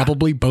can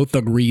probably both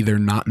agree they're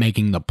not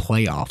making the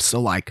playoffs. So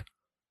like,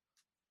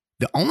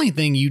 the only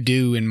thing you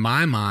do in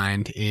my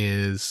mind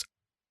is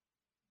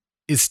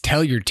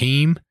tell your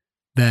team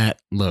that,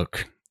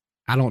 look,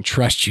 I don't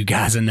trust you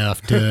guys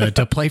enough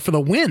to play for the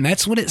win.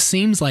 That's what it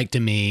seems like to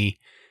me.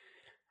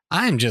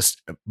 I'm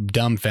just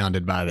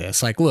dumbfounded by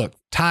this. Like, look,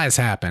 ties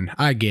happen.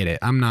 I get it.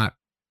 I'm not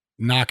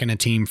knocking a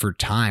team for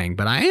tying,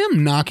 but I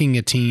am knocking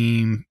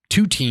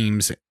two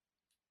teams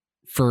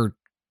for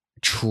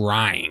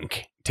trying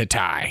to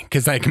tie.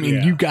 Because,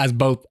 you guys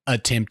both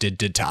attempted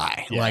to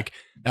tie. Yeah. Like,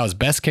 that was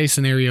best case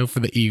scenario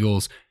for the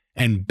Eagles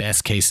and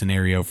best case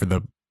scenario for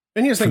the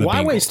And here's the thing,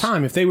 why waste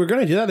time? If they were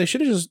going to do that,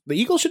 the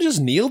Eagles should have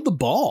just kneeled the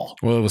ball.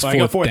 Well, it was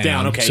 4th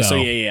down. Okay, so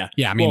yeah.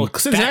 Yeah,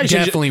 that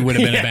definitely would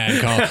have been a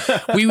bad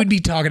call. We would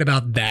be talking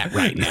about that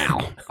right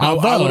now. I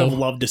would have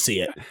loved to see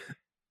it.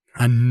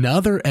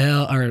 Another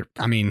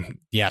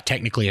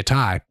technically a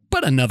tie,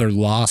 but another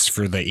loss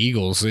for the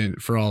Eagles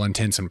for all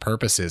intents and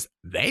purposes.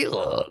 They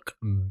look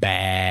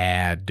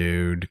bad,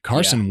 dude.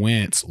 Carson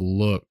Wentz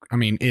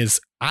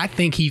I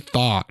think he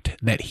thought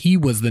that he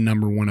was the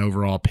number 1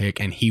 overall pick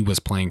and he was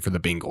playing for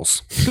the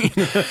Bengals.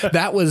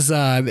 that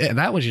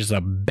was just a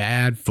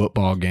bad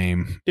football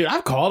game. Dude,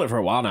 I've called it for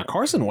a while now.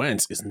 Carson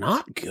Wentz is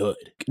not good.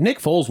 Nick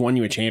Foles won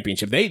you a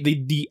championship.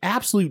 The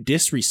absolute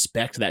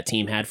disrespect that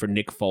team had for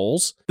Nick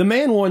Foles. The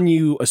man won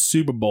you a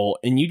Super Bowl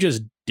and you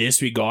just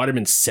disregard him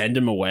and send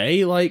him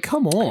away? Like,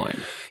 come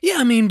on.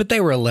 Yeah, but they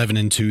were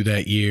 11-2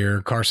 that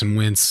year. Carson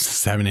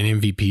Wentz having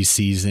an MVP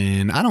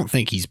season. I don't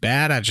think he's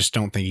bad. I just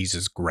don't think he's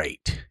as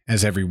great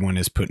as everyone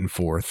is putting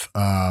forth.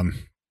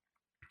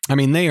 I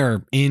mean, they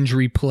are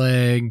injury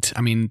plagued.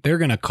 I mean, they're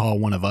going to call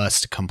one of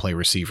us to come play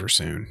receiver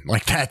soon.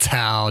 Like, that's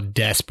how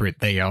desperate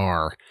they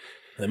are.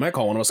 They might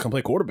call one of us to come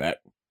play quarterback.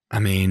 I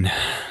mean,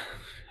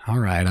 all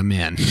right, I'm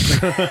in.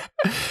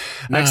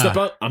 Next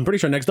up, I'm pretty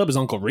sure next up is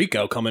Uncle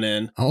Rico coming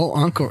in. Oh,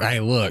 Uncle.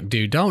 Hey, look,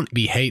 dude, don't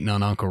be hating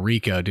on Uncle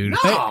Rico, dude.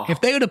 No. If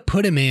they would have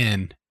put him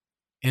in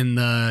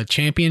the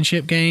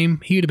championship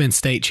game, he would have been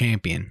state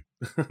champion.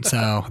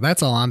 So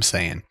that's all I'm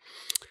saying.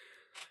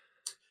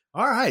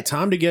 All right,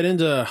 time to get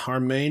into our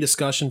main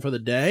discussion for the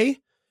day.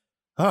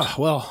 Oh,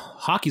 well,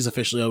 hockey's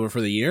officially over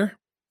for the year.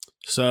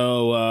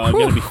 So,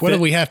 what do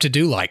we have to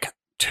do? Like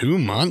 2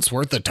 months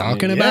worth of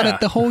talking about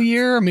it the whole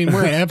year? I mean,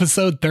 we're at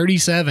episode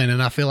 37,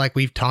 and I feel like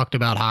we've talked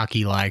about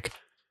hockey like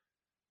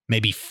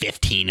maybe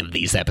 15 of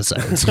these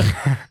episodes.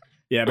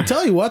 Yeah, but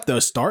tell you what, though,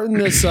 starting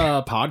this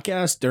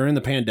podcast during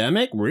the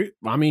pandemic,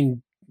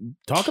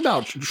 talk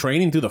about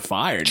training through the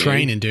fire, dude.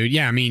 Training, dude.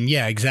 Yeah, I mean,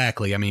 yeah,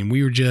 exactly. I mean,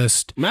 we were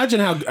just... Imagine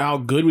how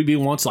good we'd be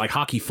once, like,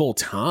 hockey full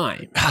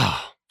time.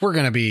 We're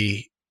gonna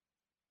be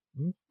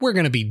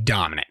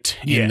dominant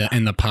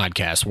in the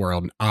podcast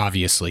world,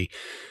 obviously.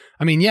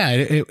 I mean, yeah,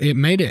 it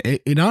made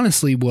it. It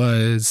honestly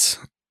was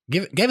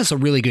gave us a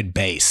really good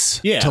base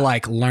to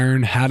like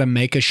learn how to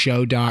make a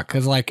show doc,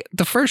 because like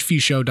the first few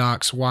show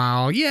docs,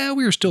 while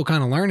we were still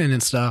kind of learning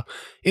and stuff,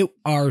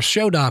 our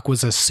show doc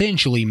was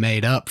essentially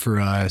made up for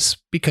us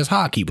because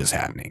hockey was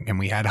happening and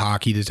we had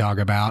hockey to talk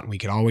about. And we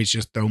could always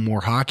just throw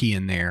more hockey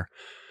in there.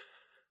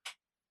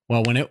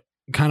 Well, when it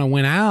kind of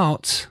went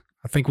out,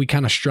 I think we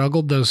kind of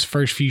struggled those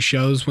first few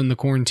shows when the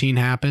quarantine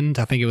happened.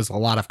 I think it was a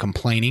lot of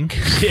complaining.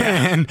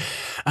 Yeah.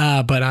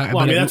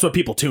 That's what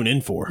people tune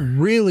in for.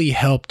 Really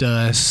helped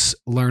us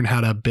learn how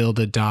to build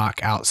a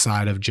doc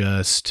outside of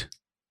just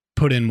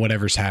put in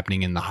whatever's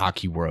happening in the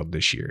hockey world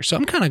this year. So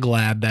I'm kind of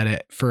glad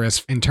that for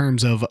us, in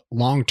terms of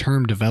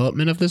long-term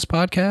development of this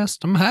podcast,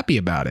 I'm happy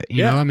about it.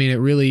 You know, I mean, it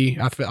really,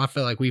 I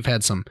feel like we've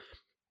had some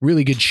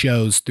really good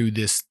shows through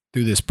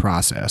this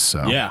process.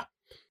 So yeah.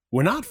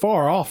 We're not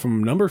far off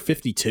from number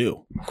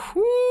 52.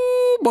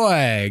 Ooh,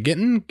 boy,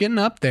 getting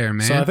up there,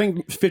 man. So I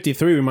think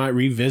 53, we might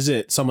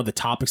revisit some of the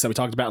topics that we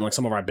talked about in like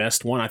some of our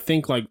best one. I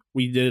think like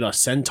we did a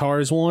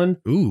Centaurs one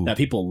that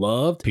people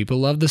loved.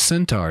 People love the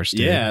Centaurs,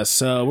 dude. Yeah,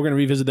 so we're going to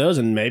revisit those,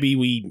 and maybe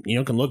we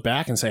can look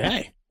back and say,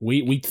 hey,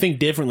 we think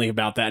differently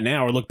about that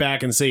now, or look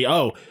back and say,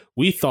 oh,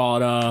 we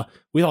thought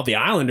the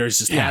Islanders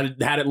just had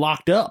it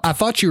locked up. I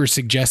thought you were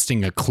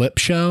suggesting a clip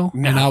show,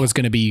 and I was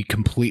going to be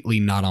completely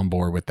not on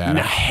board with that.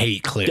 No. I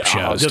hate clip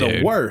shows, they're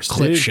dude. The worst.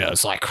 Clip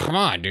shows, like, come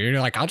on, dude.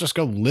 Like, I'll just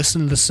go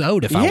listen to the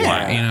sode if I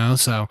want, you know.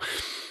 So,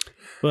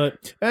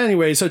 but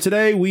anyway, so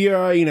today we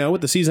are,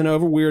 with the season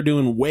over, we are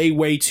doing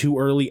way too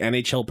early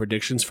NHL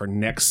predictions for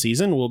next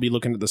season. We'll be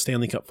looking at the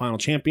Stanley Cup Final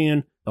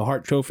Champion, the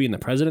Hart Trophy, and the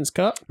President's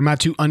Cup. I'm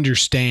about to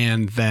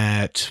understand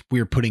that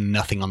we're putting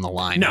nothing on the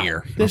line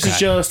here. This is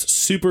just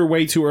super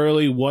way too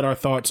early. What our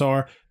thoughts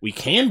are, we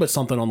can put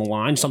something on the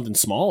line, something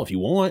small if you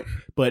want,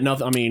 but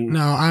nothing. I mean,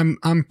 no,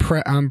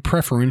 I'm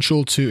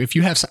preferential to, if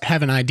you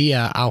have an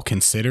idea, I'll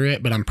consider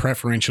it, but I'm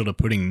preferential to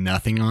putting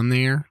nothing on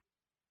there.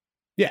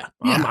 Yeah,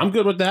 I'm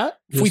good with that.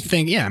 If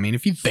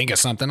if you think of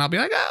something, I'll be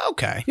like, oh,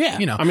 okay.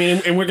 Yeah. I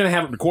mean, and we're going to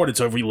have it recorded.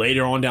 So if we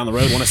later on down the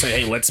road want to say,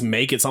 hey, let's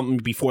make it something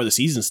before the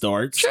season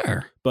starts.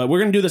 Sure. But we're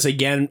going to do this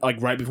again,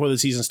 like right before the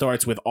season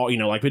starts with all,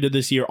 like we did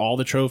this year, all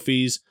the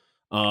trophies.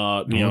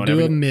 We'll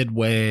do a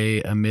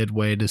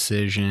midway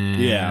decision.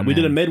 Yeah. We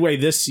did a midway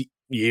this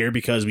year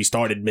because we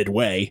started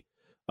midway.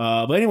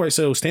 But anyway,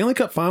 so Stanley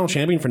Cup Final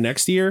Champion for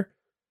next year,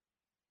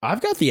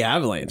 I've got the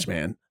Avalanche,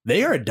 man.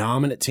 They are a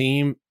dominant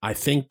team. I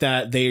think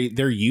that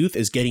their youth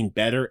is getting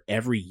better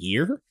every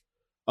year.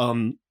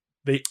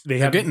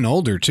 They're getting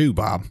older too,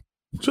 Bob.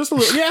 Just a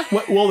little, yeah.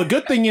 Well, the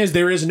good thing is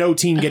there is no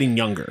team getting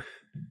younger.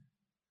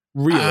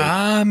 Really?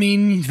 I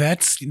mean,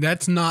 that's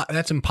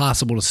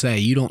impossible to say.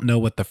 You don't know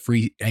what the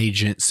free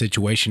agent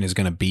situation is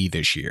going to be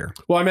this year.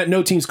 Well, I meant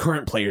no team's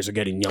current players are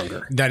getting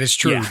younger. That is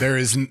true. Yeah. There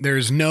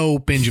is no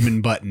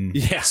Benjamin Button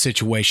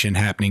situation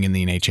happening in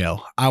the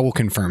NHL. I will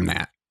confirm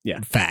that.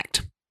 Yeah,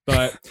 fact.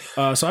 But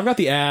so I've got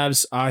the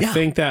Avs. I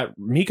think that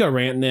Mikko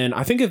Rantanen,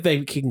 I think if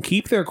they can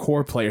keep their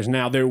core players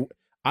now,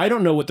 I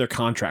don't know what their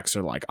contracts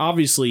are like.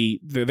 Obviously,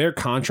 their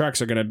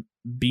contracts are going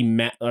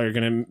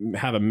to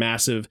have a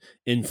massive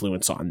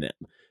influence on them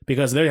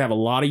because they have a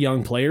lot of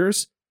young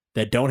players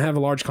that don't have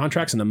large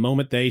contracts, and the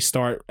moment they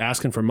start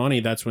asking for money,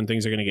 that's when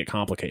things are going to get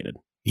complicated.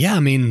 Yeah,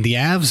 I mean, the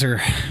Avs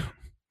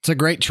it's a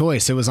great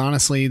choice. It was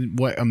honestly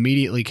what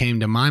immediately came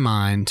to my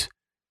mind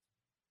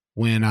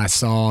when I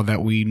saw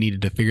that we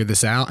needed to figure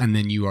this out, and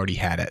then you already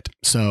had it.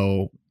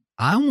 So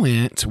I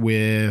went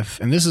with,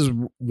 and this is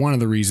one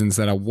of the reasons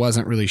that I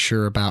wasn't really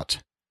sure about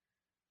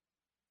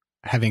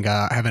having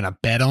a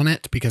bet on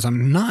it, because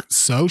I'm not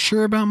so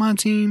sure about my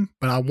team,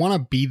 but I want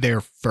to be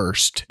there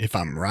first if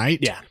I'm right.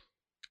 Yeah.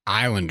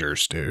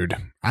 Islanders, dude.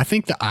 I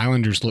think the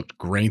Islanders looked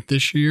great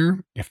this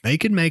year. If they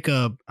could make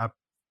a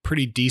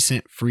pretty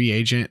decent free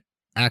agent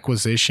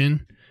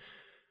acquisition,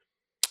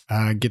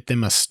 get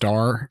them a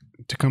star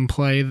to come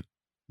play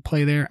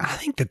there, I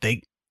think that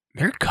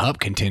they're cup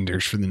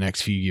contenders for the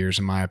next few years,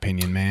 in my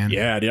opinion, man.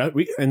 Yeah,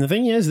 dude. And the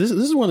thing is, this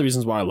is one of the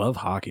reasons why I love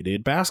hockey,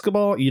 dude.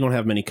 Basketball, you don't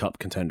have many cup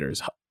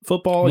contenders.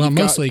 Football, well,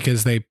 mostly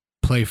because they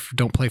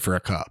don't play for a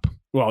cup.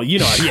 Well,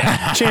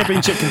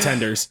 championship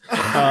contenders.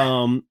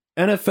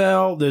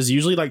 NFL, there's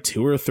usually like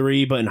 2 or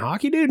 3, but in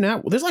hockey, dude,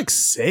 now there's like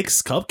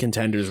 6 cup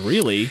contenders,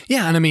 really.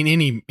 Yeah, and I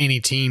mean, any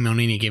team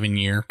on any given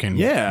year can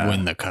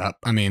win the cup.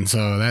 I mean,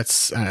 so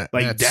that's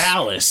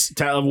Dallas.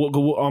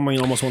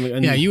 Almost won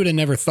the. Yeah, you would have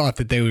never thought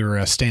that they were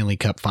a Stanley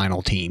Cup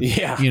final team.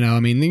 Yeah, I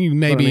mean, you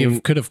maybe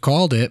could have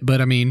called it, but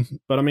I mean,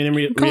 in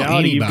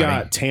reality, you've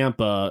got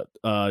Tampa,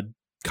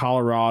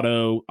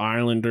 Colorado,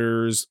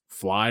 Islanders,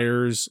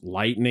 Flyers,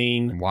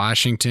 Lightning.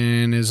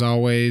 Washington is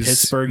always.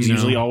 Pittsburgh's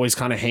usually always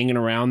kind of hanging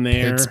around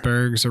there.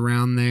 Pittsburgh's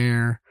around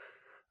there.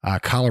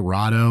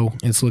 Colorado,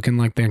 it's looking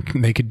like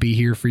they could be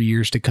here for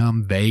years to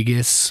come.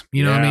 Vegas,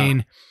 what I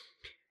mean?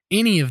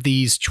 Any of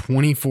these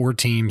 24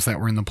 teams that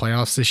were in the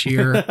playoffs this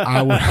year,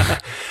 I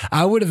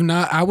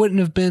wouldn't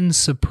have been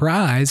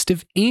surprised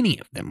if any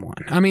of them won.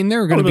 I mean,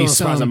 there were going to be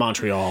some in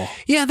Montreal.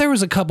 Yeah, there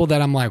was a couple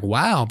that I'm like,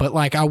 wow, but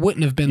like I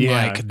wouldn't have been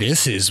like,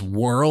 this is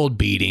world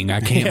beating.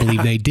 I can't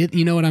believe they did.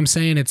 You know what I'm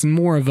saying? It's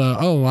more of a,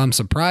 I'm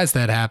surprised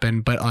that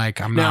happened, but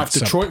like I'm not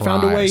surprised. Now, if Detroit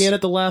found a way in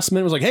at the last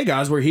minute, was like, hey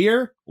guys, we're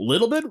here.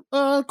 Little bit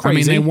crazy. I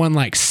mean, they won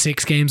like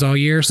 6 games all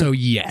year, so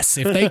yes,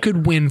 if they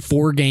could win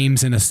 4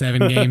 games in a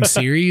 7-game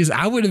series,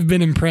 I would have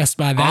been impressed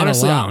by that.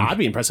 Honestly, alone. I'd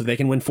be impressed if they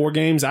can win 4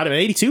 games out of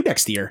 82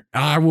 next year.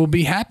 I will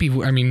be happy.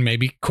 I mean,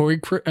 maybe Torrey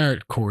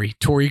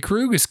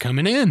Krug is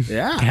coming in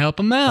to help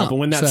him out. Help him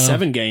win that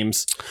 7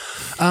 games.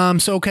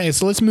 So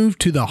let's move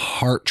to the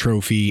Hart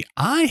Trophy.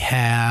 I'm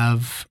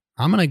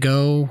going to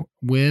go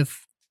with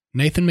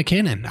Nathan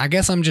MacKinnon. I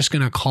guess I'm just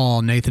going to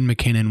call Nathan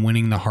MacKinnon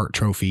winning the Hart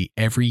Trophy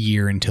every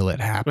year until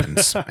it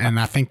happens. And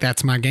I think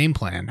that's my game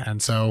plan.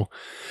 And so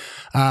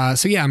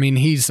yeah, I mean,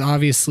 he's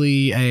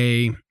obviously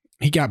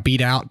he got beat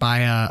out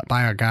by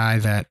a guy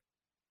that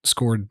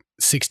scored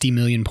 60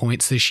 million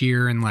points this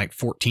year in like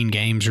 14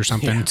 games or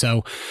something. Yeah.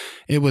 So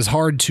it was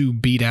hard to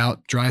beat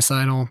out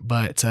Draisaitl,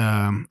 but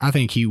I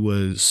think he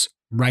was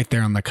right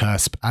there on the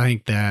cusp. I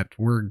think that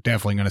we're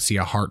definitely going to see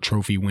a Hart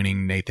Trophy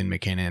winning Nathan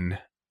MacKinnon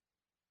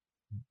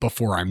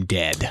before I'm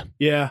dead.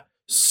 Yeah.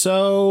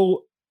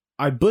 So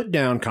I put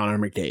down Connor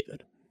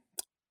McDavid,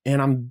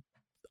 and I'm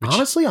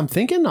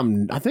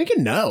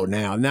thinking no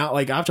now. Now,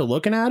 like after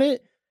looking at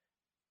it,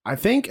 I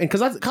think, and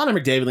because Connor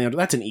McDavid,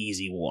 that's an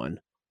easy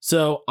one.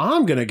 So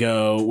I'm gonna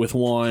go with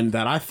one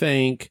that I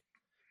think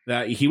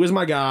that he was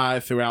my guy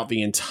throughout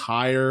the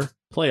entire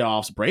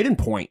playoffs. Brayden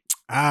Point.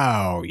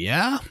 Oh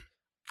yeah.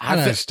 I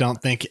just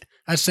think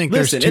listen,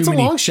 there's it's a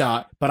long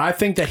shot, but I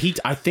think that he's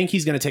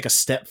going to take a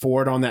step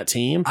forward on that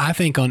team. I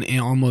think on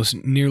almost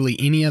nearly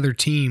any other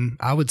team,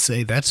 I would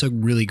say that's a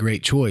really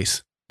great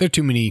choice. There are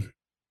too many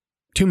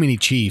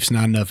Chiefs,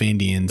 not enough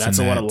Indians. That's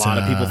what a lot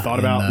of people thought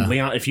about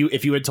Leon. If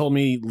you had told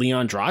me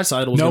Leon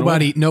Draisaitl was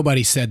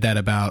nobody said that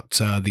about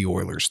the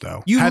Oilers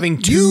though. You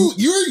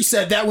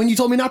said that when you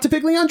told me not to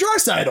pick Leon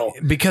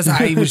Draisaitl because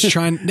I was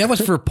trying. That was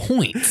for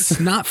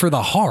points, not for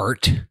the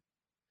heart.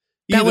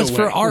 That was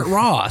for Art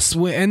Ross,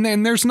 and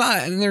then there's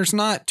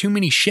not too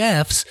many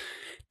chefs.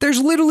 There's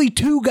literally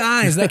 2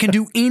 guys that can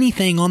do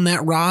anything on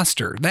that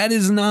roster.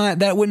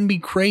 That wouldn't be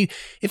crazy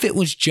if it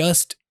was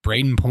just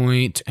Brayden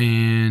Point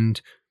and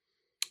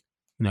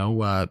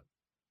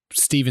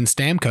Steven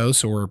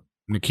Stamkos or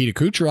Nikita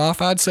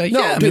Kucherov. I'd say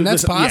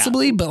that's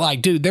possibly, but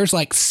like, dude, there's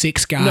like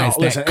 6 guys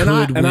that could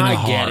win a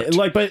Hart. Get it.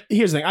 Like, but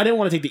here's the thing: I didn't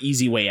want to take the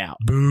easy way out.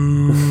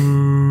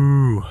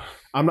 Boo!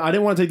 I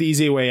didn't want to take the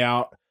easy way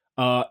out.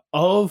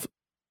 Of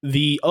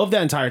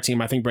that entire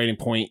team, I think Brayden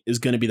Point is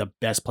going to be the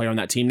best player on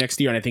that team next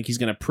year, and I think he's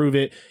going to prove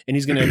it, and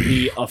he's going to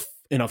be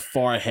in a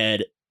far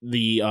ahead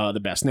the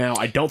best. Now,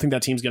 I don't think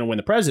that team's going to win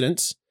the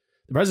President's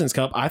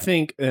Cup. I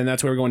think, and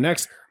that's where we're going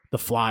next, the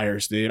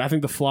Flyers, dude. I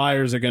think the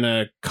Flyers are going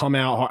to come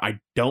out hard. I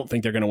don't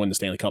think they're going to win the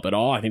Stanley Cup at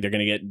all. I think they're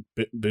going to get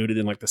booted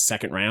in like the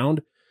second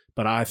round,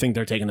 but I think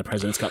they're taking the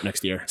President's Cup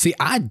next year. See,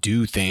 I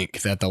do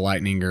think that the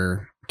Lightning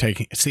are I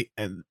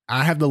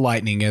have the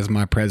Lightning as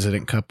my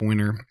President Cup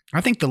winner. I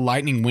think the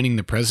Lightning winning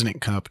the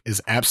President Cup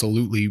is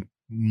absolutely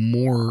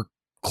more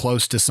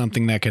close to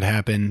something that could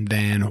happen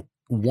than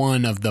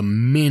one of the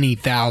many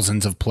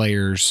thousands of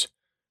players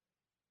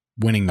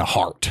winning the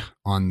Hart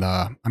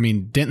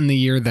didn't the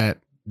year that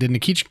did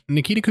Nikita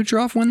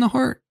Kucherov win the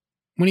Hart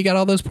when he got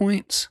all those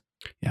points?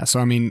 Yeah, so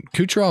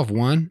Kucherov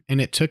won,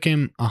 and it took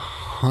him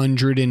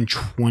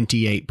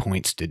 128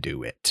 points to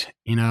do it.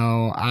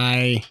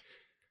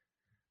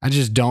 I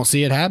just don't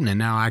see it happening.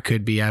 Now, I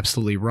could be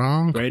absolutely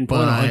wrong. Brayden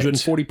Point,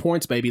 140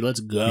 points, baby.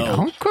 Let's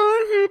go.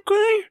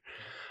 Okay.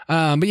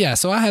 But yeah,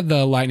 so I have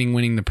the Lightning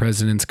winning the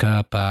President's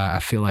Cup. I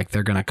feel like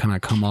they're going to kind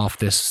of come off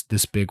this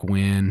big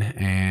win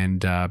and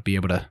be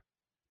able to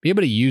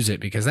use it,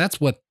 because that's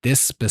what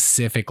this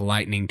specific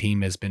Lightning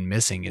team has been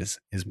missing is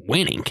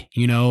winning.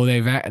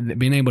 They've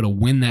been able to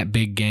win that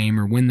big game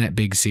or win that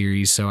big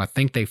series. So I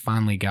think they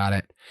finally got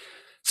it.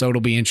 So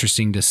it'll be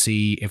interesting to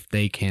see if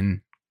they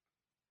can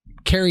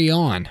carry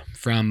on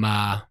from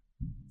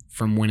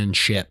from winning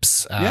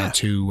ships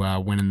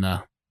to winning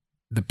the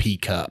P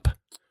Cup.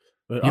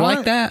 But, You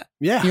like that?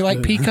 Yeah. You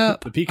like P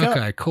Cup? The P Cup.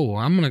 Okay, cool.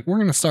 We're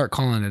gonna start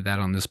calling it that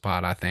on this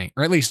pod, I think,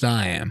 or at least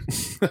I am.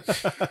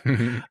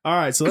 All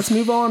right, so let's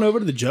move on over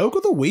to the joke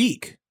of the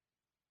week.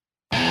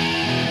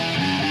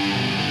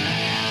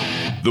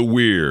 The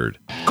weird.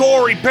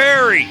 Corey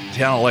Perry.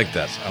 See, I don't like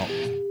that.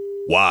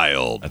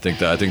 Wild. I think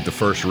the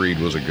first read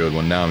was a good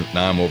one. Now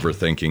I'm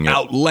overthinking it.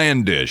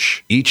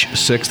 Outlandish. Each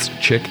sixth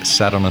chick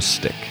sat on a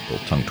stick.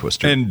 Little tongue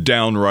twister. And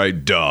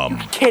downright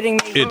dumb. Kidding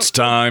me? It's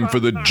time for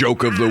the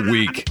joke of the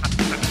week.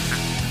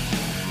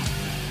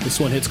 This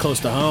one hits close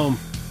to home,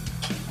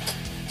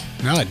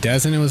 No, it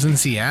doesn't. It was in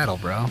Seattle,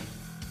 bro.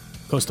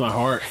 close to my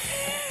heart.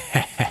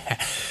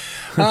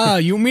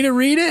 You want me to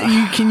read it?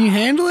 Can you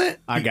handle it?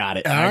 I got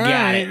it. All I got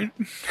right.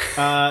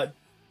 it.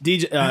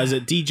 DJ, is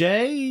it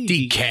DJ?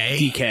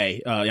 DK.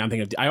 DK. Yeah, I'm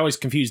thinking. I always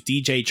confuse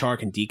DJ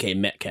Chark and DK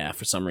Metcalf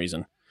for some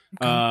reason.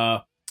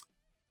 DK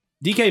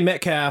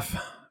Metcalf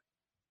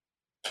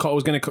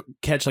was going to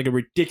catch like a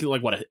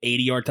ridiculous, an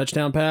 80-yard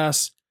touchdown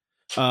pass.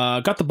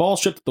 Got the ball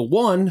stripped at the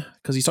 1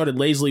 because he started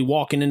lazily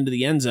walking into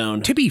the end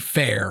zone. To be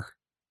fair,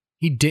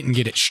 he didn't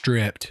get it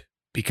stripped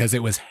because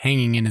it was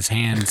hanging in his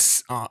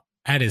hands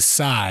at his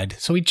side.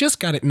 So he just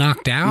got it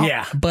knocked out.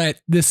 Yeah.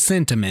 But the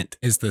sentiment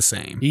is the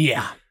same.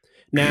 Yeah.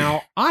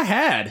 Now, I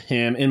had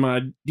him in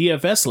my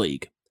DFS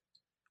league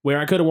where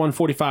I could have won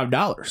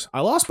 $45.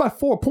 I lost by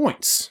 4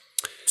 points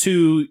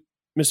to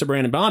Mr.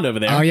 Brandon Bond over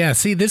there. Oh, yeah.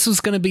 See, this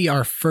was going to be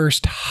our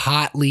first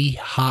hotly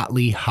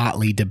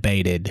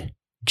debated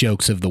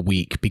jokes of the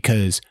week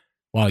because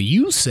while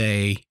you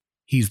say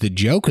he's the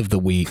joke of the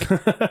week,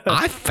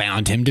 I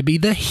found him to be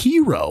the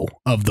hero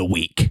of the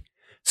week.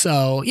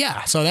 So,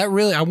 yeah. So that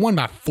really, I won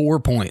by 4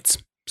 points.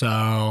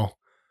 So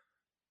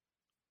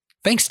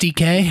thanks,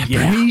 DK.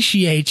 Yeah.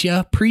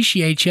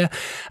 Appreciate you.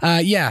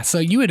 Yeah. So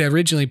you had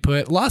originally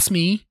lost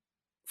me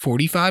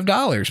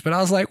 $45, but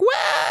I was like,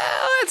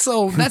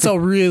 well, that's a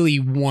really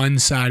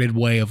one-sided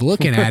way of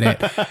looking at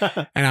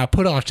it. And I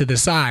put off to the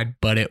side,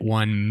 but it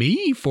won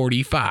me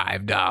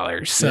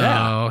 $45.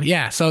 So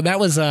yeah. So that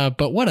was,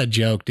 but what a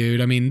joke,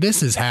 dude. I mean, this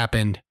has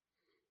happened.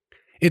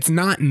 It's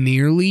not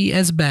nearly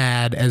as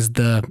bad as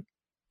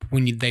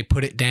when they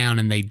put it down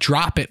and they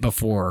drop it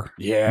before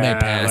they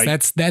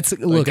pass. That's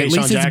look, at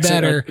least it's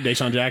better.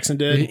 Deshaun Jackson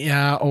did.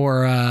 Yeah.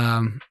 Or,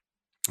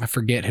 I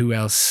forget who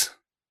else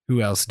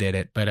did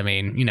it, but I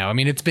mean,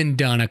 it's been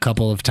done a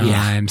couple of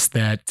times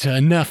that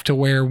enough to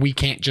where we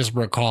can't just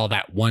recall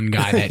that one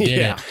guy that did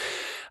it.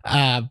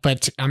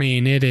 But I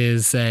mean, it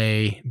is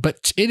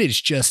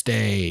just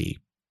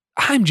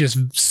I'm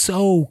just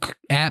so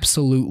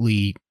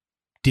absolutely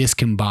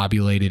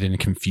discombobulated and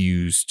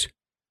confused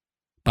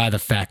by the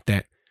fact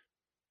that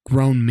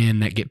grown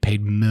men that get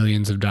paid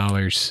millions of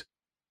dollars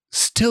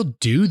still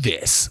do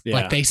this. Yeah.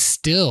 Like they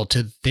still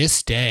to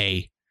this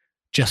day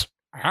just,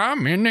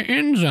 I'm in the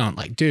end zone.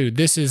 Like, dude,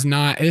 it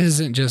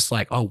isn't just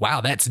like, oh, wow,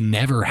 that's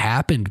never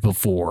happened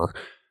before.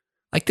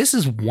 Like, this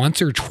is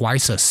once or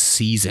twice a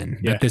season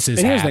that this is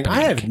happening. Here's the thing,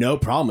 I have no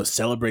problem with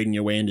celebrating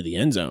your way into the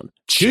end zone.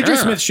 Sure. Juju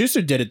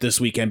Smith-Schuster did it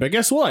this weekend, but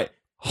guess what?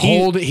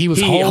 He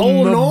was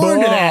holding the on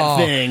to that ball.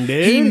 thing,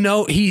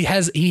 dude. He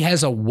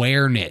has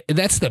awareness.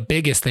 That's the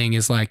biggest thing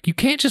is like, you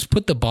can't just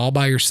put the ball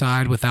by your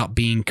side without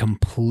being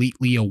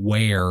completely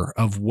aware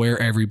of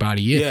where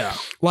everybody is. Yeah.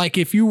 Like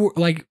if you were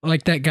like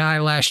that guy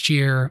last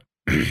year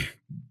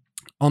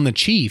on the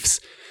Chiefs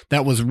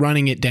that was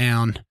running it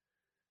down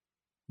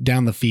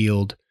the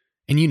field.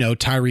 And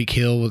Tyreek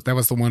Hill, that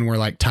was the one where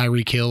like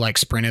Tyreek Hill like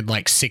sprinted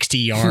like 60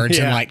 yards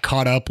and like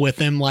caught up with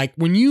him. Like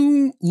when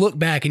you look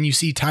back and you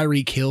see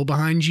Tyreek Hill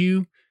behind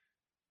you,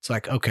 it's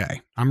like,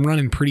 okay, I'm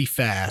running pretty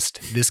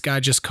fast. This guy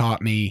just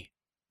caught me.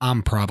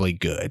 I'm probably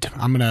good.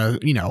 I'm going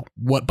to,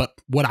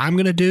 what I'm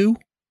going to do,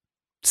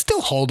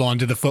 still hold on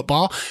to the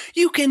football.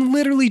 You can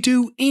literally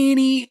do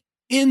any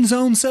end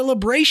zone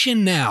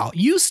celebration now.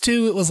 Used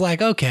to, it was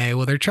like, okay,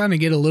 well, they're trying to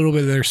get a little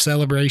bit of their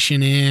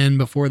celebration in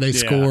before they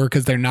score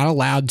because they're not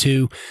allowed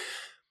to.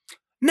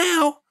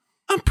 Now,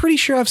 I'm pretty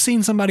sure I've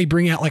seen somebody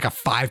bring out like a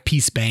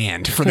 5-piece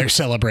band for their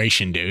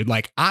celebration, dude.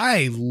 Like,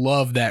 I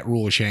love that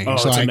rule change.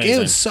 Oh, like, amazing. it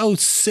was so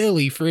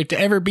silly for it to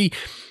ever be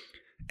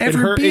It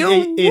hurts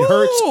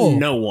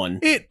no one.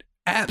 It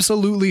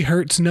absolutely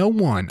hurts no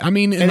one. I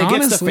mean, and it honestly,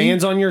 gets the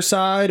fans on your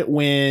side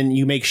when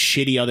you make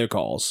shitty other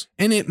calls.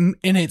 And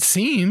it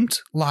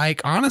seemed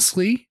like,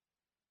 honestly,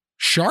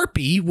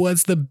 Sharpie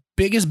was the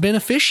biggest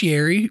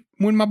beneficiary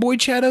when my boy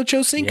Chad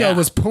Ochocinco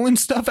was pulling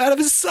stuff out of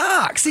his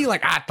socks. See,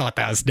 like, I thought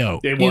that was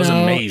dope. It was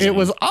amazing. It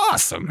was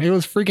awesome. It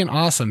was freaking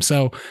awesome.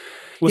 So,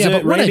 was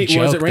it Randy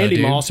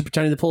though, Moss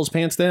pretending to pull his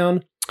pants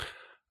down?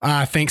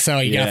 I think so.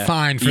 He got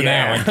fined for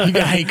that one.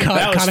 He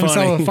caught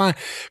himself a fine.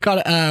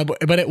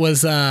 But it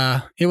was.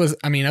 I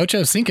mean,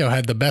 Ochocinco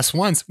had the best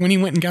ones when he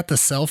went and got the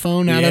cell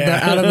phone out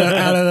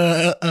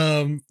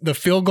of the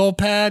field goal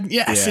pad.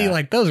 Yeah. See,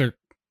 like those are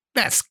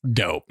That's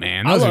dope,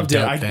 man. I Those loved it. are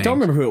dope I things. don't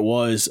remember who it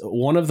was.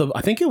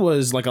 I think it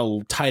was like a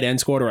tight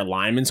end scored or a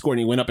lineman scored, and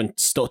he went up and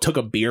still took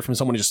a beer from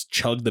someone and just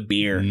chugged the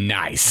beer.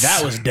 Nice.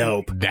 That was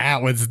dope.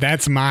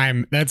 That's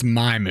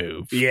my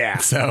move. Yeah.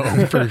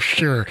 So for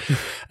sure.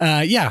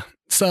 Yeah.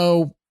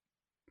 So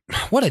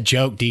what a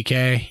joke,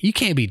 DK. You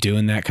can't be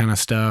doing that kind of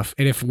stuff.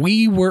 And if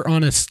we were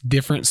on a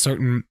different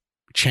certain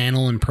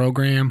channel and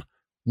program,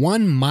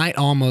 one might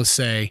almost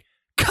say,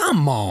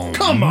 come on,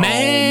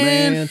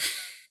 man.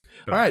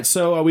 All right,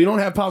 so we don't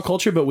have pop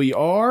culture, but we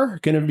are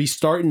going to be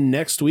starting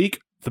next week,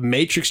 the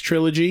Matrix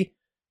trilogy.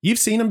 You've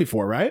seen them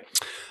before, right?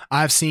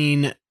 I've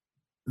seen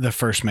the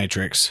first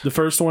Matrix. The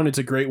first one, it's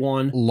a great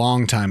one.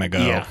 Long time ago.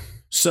 Yeah.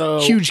 So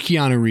huge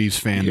Keanu Reeves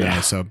fan, Yeah.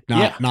 though, so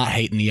not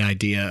hating the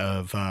idea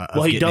of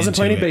well, he doesn't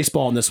play any it.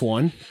 baseball in this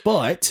one,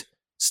 but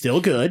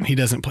still good. He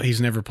doesn't play. He's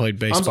never played I'm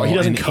baseball. sorry, he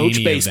doesn't in coach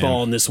any of baseball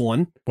them. in this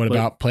one. What but-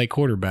 about play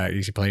quarterback?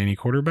 Does he play any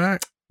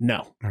quarterback?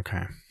 No.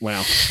 Okay.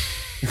 Wow.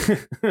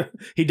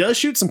 He does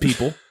shoot some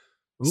people.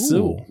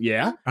 So,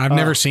 yeah. I've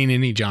never seen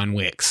any John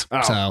Wicks.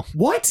 Oh. So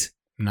What?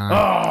 no.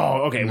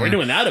 Oh, okay. No. We're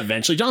doing that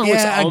eventually. John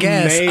Wick's yeah, I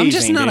guess. I'm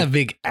just amazing, not dude. a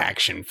big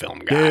action film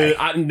guy.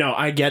 Dude,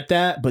 I get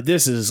that, but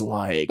this is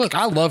like Look,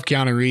 I love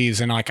Keanu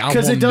Reeves, and like I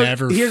 'Cause will it does-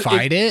 never here's-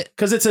 fight it.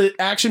 because it's an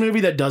action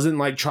movie that doesn't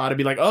like try to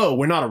be like, oh,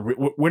 we're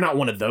not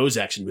one of those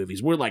action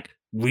movies. We're like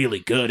really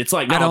good. It's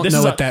like, no, I don't this know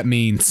is what that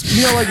means.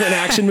 You know, like in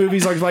action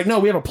movies, like no,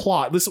 we have a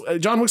plot. This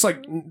John Wick's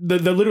like the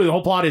literally the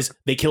whole plot is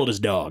they killed his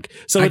dog.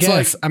 So I it's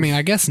guess. like I mean,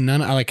 I guess none.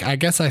 Like, I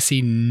guess I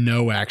see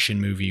no action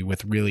movie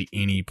with really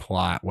any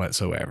plot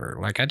whatsoever.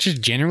 Like, I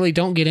just generally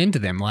don't get into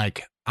them.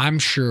 Like, I'm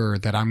sure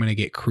that I'm going to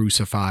get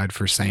crucified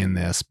for saying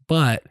this,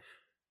 but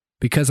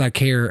because I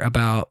care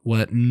about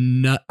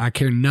I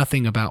care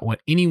nothing about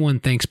what anyone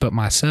thinks but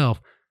myself.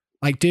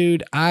 Like,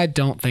 dude, I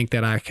don't think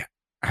that I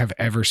have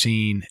ever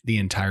seen the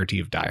entirety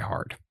of Die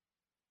Hard.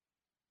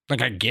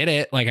 Like, I get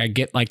it. Like, I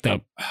get like the,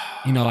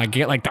 I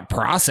get like the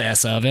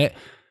process of it.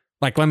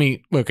 Like, let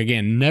me look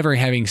again, never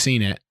having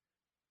seen it.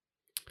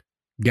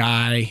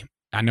 Guy,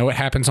 I know it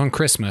happens on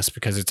Christmas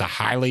because it's a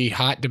highly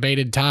hot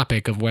debated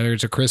topic of whether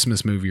it's a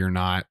Christmas movie or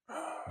not.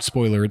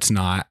 Spoiler, it's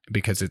not,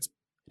 because it's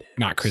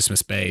not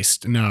Christmas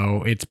based.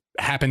 No, it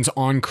happens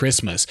on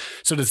Christmas.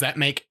 So does that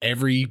make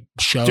every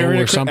show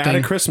during or something at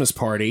a Christmas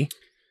party?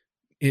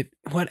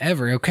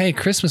 Whatever. Okay,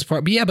 Christmas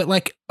party. But yeah, but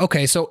like,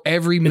 okay, so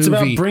every movie, It's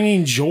about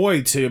bringing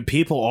joy to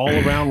people all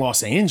around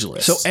Los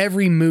Angeles. so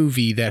every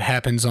movie that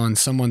happens on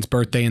someone's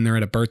birthday and they're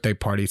at a birthday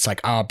party, it's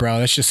like, oh, bro,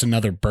 that's just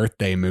another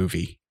birthday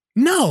movie.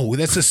 No,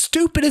 that's the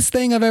stupidest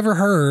thing I've ever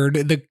heard.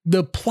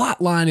 The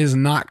plot line is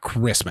not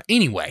Christmas.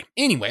 Anyway,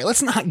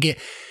 let's not get.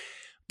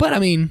 But I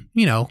mean,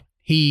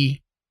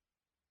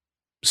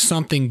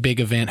 something big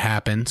event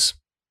happens,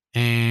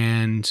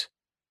 and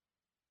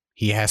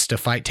he has to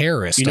fight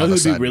terrorists. you know all of a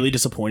who'd be sudden. really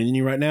disappointed in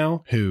you right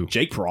now? Who?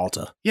 Jake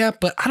Peralta. Yeah,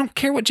 but I don't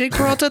care what Jake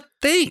Peralta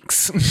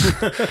thinks.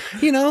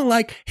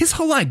 Like his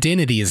whole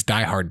identity is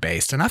Die Hard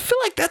based, and I feel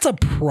like that's a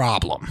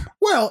problem.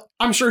 Well,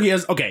 I'm sure he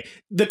has. Okay,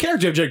 the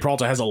character of Jake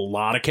Peralta has a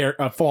lot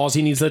of flaws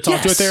he needs to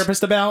talk to a Yes.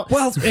 therapist about.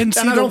 Well, and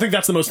I don't think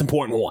that's the most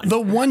important one. the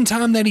one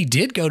time that he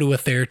did go to a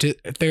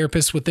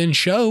therapist within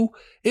show,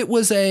 it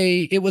was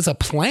a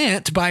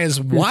plant by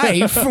his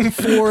wife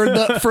for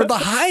the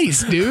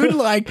heist, dude.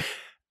 Like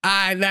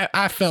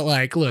I felt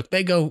like, look,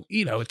 they go,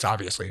 it's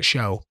obviously a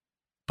show,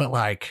 but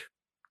like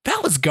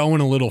that was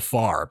going a little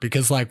far,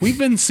 because like we've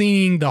been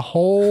seeing the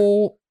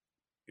whole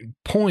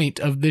point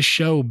of this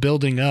show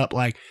building up,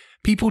 like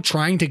people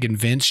trying to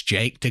convince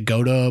Jake to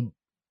go to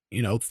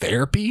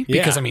therapy,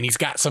 because Yeah. I mean he's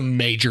got some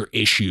major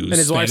issues, and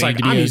his that wife's need like,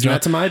 to be I'm using that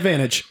addressed." to my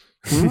advantage.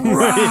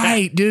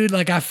 Right, dude.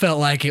 Like I felt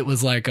like it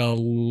was like a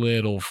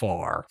little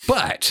far,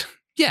 but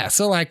yeah.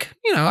 So like,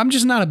 I'm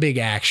just not a big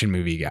action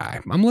movie guy.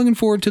 I'm looking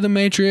forward to The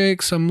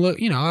Matrix. I'll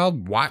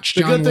watch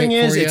The John good thing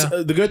Wick is, for it's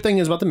ya. the good thing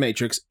is about the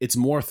Matrix. It's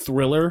more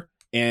thriller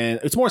and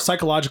it's more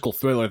psychological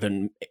thriller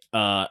than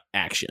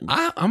action.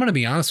 I'm gonna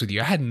be honest with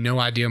you. I had no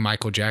idea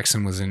Michael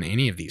Jackson was in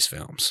any of these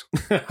films.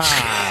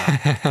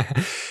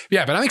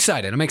 Yeah, but I'm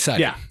excited.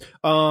 Yeah.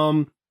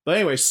 But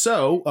anyway,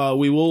 so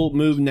we will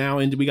move now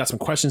into. We got some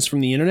questions from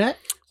the internet.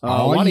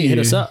 Why don't you hit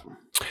us up?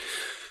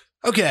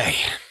 Okay,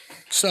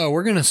 so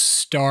we're gonna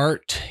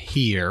start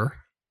here.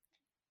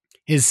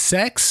 Is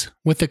sex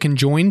with a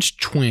conjoined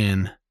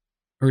twin,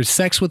 or is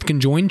sex with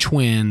conjoined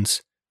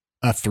twins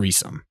a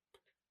threesome?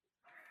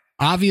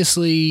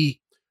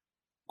 Obviously,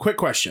 Quick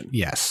question.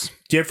 yes.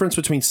 Difference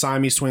between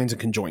Siamese twins and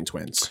conjoined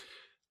twins.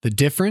 The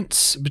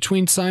difference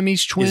between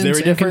Siamese twins there a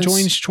and difference?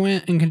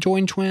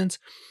 conjoined twins.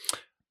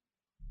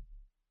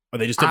 Are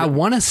they just I different?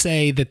 want to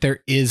say that there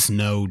is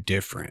no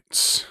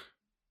difference.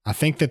 I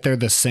think that they're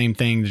the same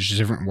thing, there's just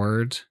different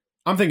words.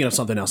 I'm thinking of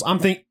something else. I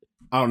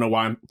don't know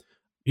why.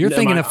 You're No,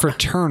 thinking my- of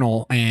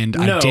fraternal and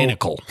No.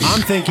 identical.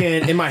 I'm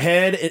thinking in my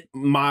head,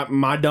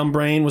 my dumb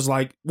brain was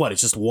like, what?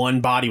 It's just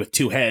one body with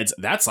two heads.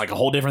 That's like a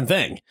whole different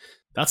thing.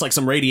 That's like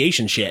some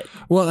radiation shit.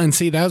 Well, and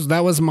see,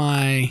 that was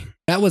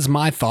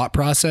my thought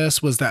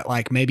process, was that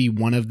like maybe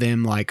one of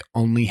them like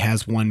only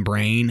has one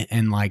brain,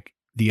 and like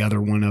the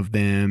other one of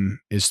them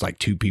is like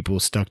two people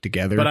stuck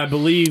together. But I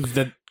believe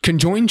that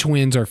conjoined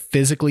twins are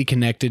physically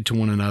connected to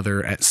one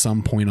another at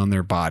some point on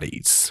their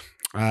bodies.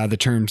 The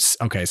terms,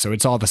 okay, so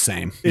it's all the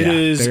same.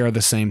 They are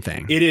the same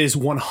thing. It is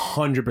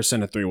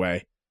 100% a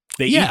three-way.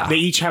 They Yeah.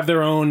 each have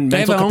their own They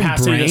have mental their own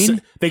capacity.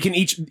 brain. They can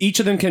each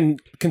of them can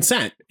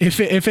consent. If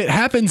it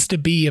happens to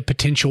be a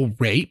potential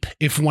rape,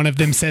 if one of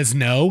them says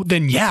no,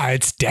 then yeah,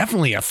 it's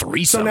definitely a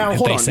threesome. So now if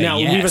hold they on. say Now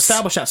yes. we've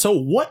established that. So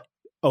what?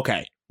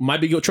 Okay, might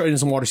be treading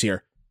some waters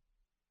here.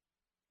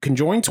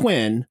 Conjoined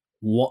twin.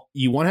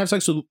 You want to have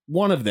sex with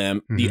one of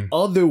them. The Mhm.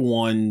 other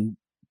one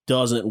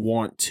doesn't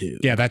want to.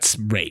 Yeah, that's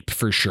rape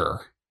for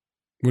sure.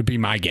 Would be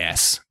my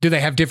guess. Do they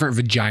have different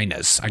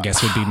vaginas? I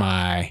guess would be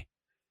my.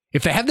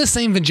 If they have the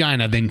same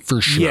vagina, then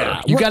for sure.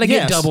 Yeah. You got to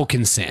get Yes. double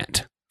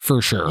consent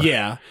for sure.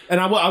 Yeah,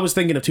 and I was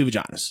thinking of two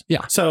vaginas.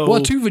 Yeah. So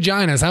Well, two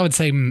vaginas, I would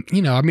say,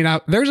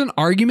 there's an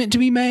argument to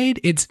be made.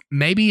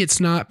 Maybe it's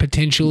not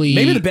potentially.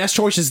 maybe the best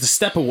choice is to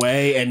step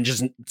away and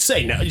just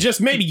say no.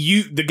 Just maybe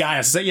the guy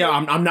has to say, yeah,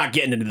 I'm not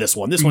getting into this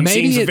one. This one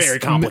Maybe seems it's- very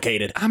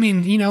complicated. I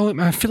mean,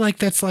 I feel like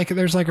there's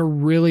like a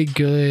really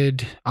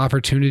good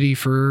opportunity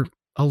for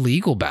a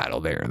legal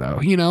battle there, though.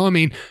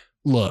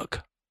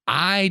 Look,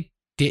 I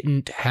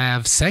didn't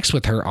have sex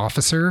with her,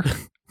 officer,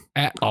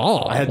 at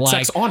all. I had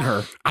sex on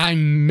her. I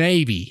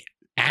maybe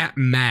at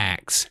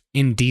max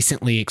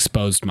indecently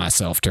exposed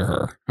myself to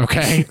her.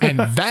 Okay. And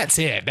that's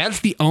it. That's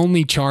the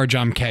only charge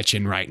I'm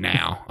catching right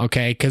now.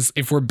 Okay. Because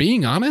if we're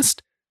being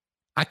honest,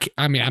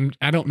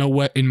 I don't know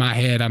what in my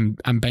head I'm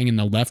banging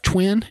the left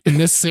twin in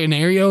this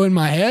scenario in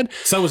my head.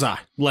 So was I.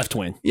 Left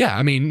twin. Yeah.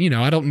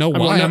 I don't know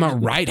why I'm a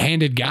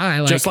right-handed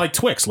guy. Just like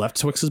Twix. Left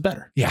Twix is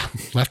better. Yeah.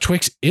 Left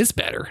Twix is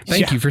better.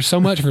 Thank Yeah. you for so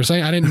much for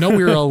saying. I didn't know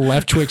we were a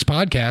left Twix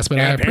podcast, but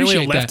I apparently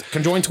appreciate a left that.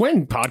 conjoined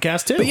twin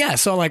podcast too. But yeah,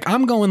 so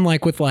I'm going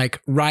with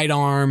right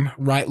arm,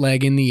 right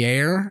leg in the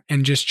air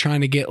and just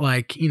trying to get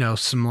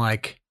some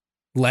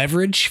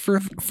leverage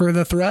for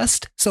the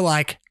thrust. So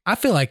I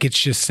feel like it's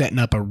just setting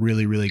up a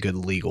really, really good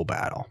legal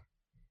battle.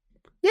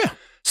 Yeah.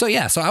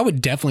 So I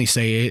would definitely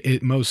say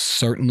it most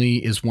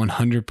certainly is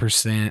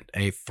 100%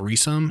 a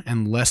threesome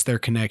unless their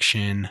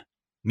connection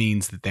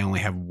means that they only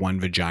have one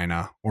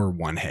vagina or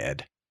one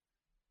head.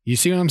 You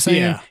see what I'm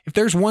saying? Yeah. If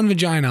there's one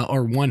vagina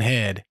or one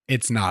head,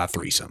 it's not a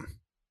threesome.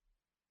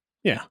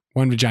 Yeah.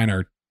 One vagina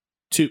or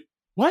Two.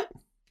 What?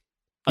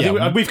 I Yeah,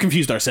 think we've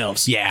confused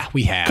ourselves. yeah,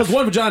 we have. Because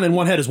one vagina and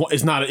one head is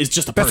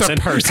just a That's a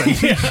person.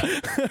 person.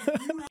 Yeah.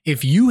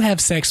 If you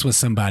have sex with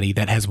somebody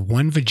that has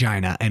one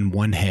vagina and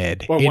one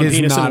head, Or it one is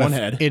penis and not one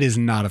head. It is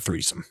not a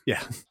threesome.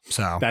 Yeah.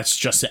 So That's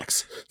just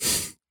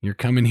sex. you're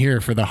coming here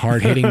for the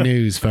hard hitting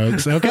news,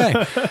 folks. Okay.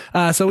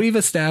 So we've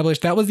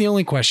established that was the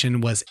only question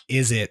was,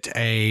 is it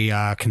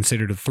a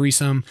considered a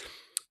threesome?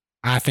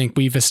 I think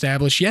we've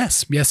established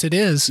yes. Yes, it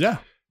is. Yeah.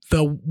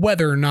 The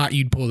whether or not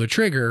you'd pull the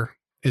trigger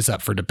is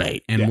up for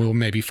debate, and Yeah. we'll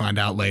maybe find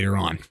out later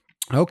on.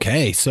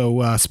 Okay,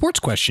 so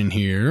sports question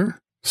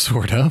here,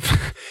 sort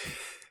of.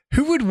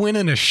 Who would win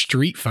in a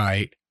street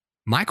fight,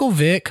 Michael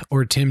Vick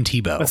or Tim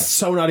Tebow? That's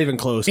so not even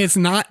close. It's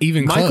not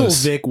even Michael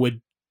close. Vick would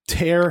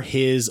tear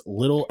his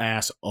little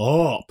ass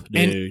up,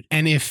 dude.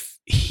 And if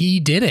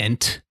he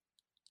didn't,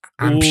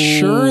 I'm Ooh,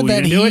 sure you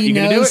that gonna do it? he You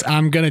gonna do knows it?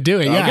 I'm going to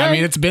do it. Yeah, Okay. I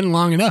mean, it's been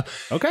long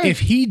enough. Okay.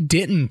 If he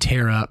didn't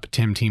tear up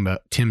Tim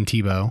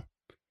Tebow,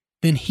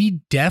 then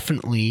he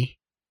definitely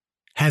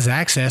has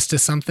access to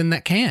something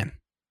that can,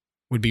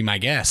 would be my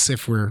guess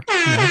if we're...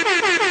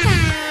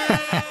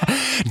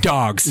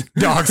 Dogs,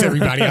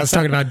 everybody. I was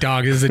talking about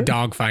dogs. This is a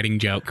dog fighting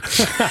joke. What's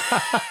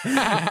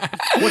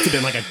it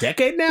been, like a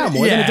decade now?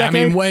 More than a decade? I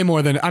mean, way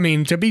more than. I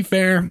mean, to be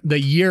fair, the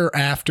year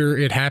after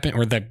it happened,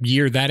 or the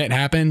year that it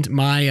happened,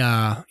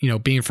 my,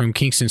 being from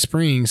Kingston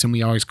Springs, and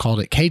we always called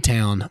it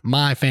K-Town,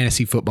 my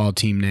fantasy football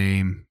team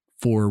name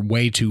for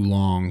way too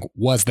long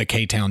was the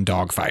K-Town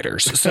Dog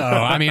Fighters. So,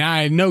 I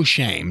mean, no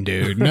shame,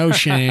 dude. No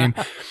shame.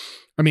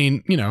 I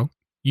mean, you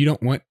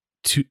don't want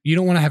to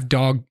have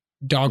dog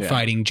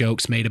fighting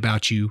jokes made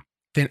about you,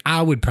 then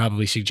I would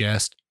probably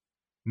suggest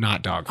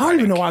not dog fighting. I don't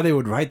even know why they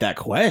would write that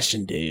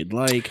question, dude.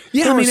 Like,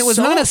 Yeah, I mean, it was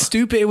not a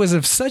stupid, it was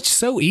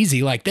so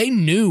easy. Like, they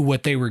knew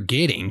what they were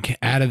getting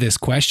out of this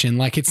question.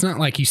 Like, it's not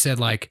like you said,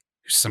 like,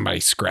 somebody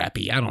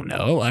scrappy. I don't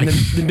know. Like, the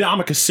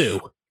Ndamukong Suh.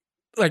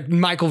 like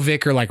Michael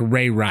Vick or like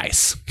Ray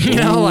Rice.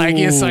 Like,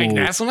 it's like,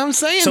 that's what I'm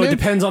saying. So dude. it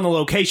depends on the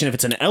location. If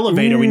it's an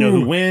elevator, we know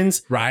who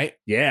wins. Right?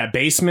 Yeah,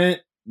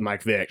 basement,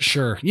 Mike Vick.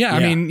 Sure. Yeah,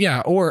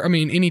 Yeah. Or,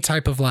 any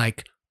type of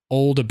like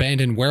old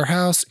abandoned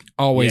warehouse,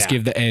 always Yeah.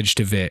 give the edge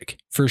to Vic.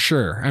 For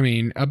sure. I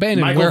mean,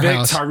 abandoned Michael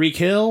warehouse. Vick, Tyreek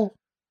Hill.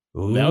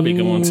 That would be a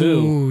good one,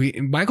 too.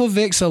 Ooh, Michael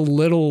Vick's a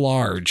little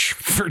large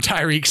for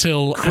Tyreek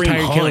Hill. Kareem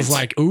Tyreek Hill's Hunt.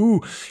 like,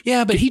 ooh.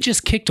 Yeah, but he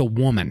just kicked a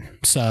woman.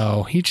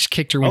 So he just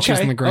kicked her when she was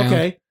on the ground.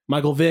 Okay.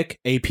 Michael Vick,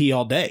 AP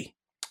all day.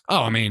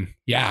 Oh,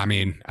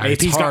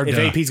 it's AP's hard if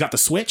to, AP's got the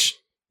switch.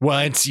 well,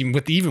 it's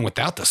even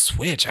without the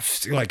switch, I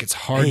feel like it's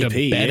hard AP,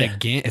 to bet yeah.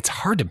 against. It's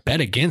hard to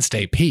bet against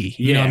AP.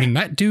 You know, Yeah. I mean,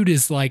 that dude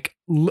is like,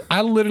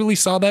 I literally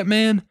saw that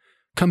man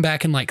come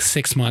back in like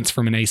 6 months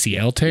from an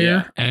ACL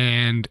tear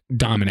and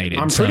dominated.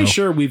 I'm pretty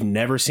sure we've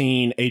never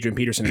seen Adrian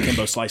Peterson and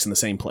Kimbo Slice in the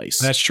same place.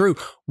 That's true.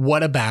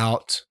 What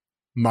about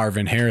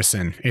Marvin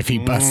Harrison? If he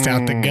busts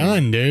out the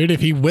gun, dude,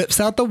 if he whips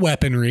out the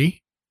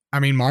weaponry, I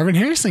mean, Marvin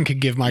Harrison could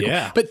give Michael.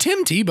 Yeah. But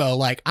Tim Tebow,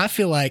 like, I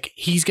feel like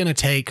he's going to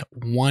take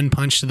one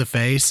punch to the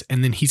face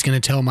and then he's going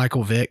to tell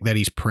Michael Vick that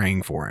he's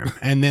praying for him.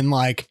 And then,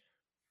 like,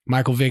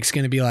 Michael Vick's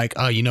going to be like,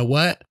 oh, you know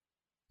what?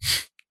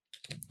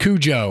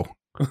 Cujo.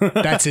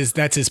 That's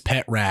his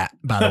pet rat,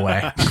 by the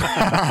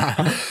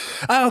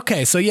way.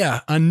 Okay, so yeah,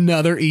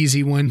 another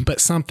easy one,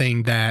 but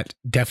something that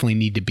definitely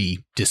need to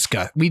be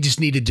discussed. We just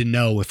needed to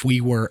know if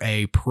we were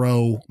a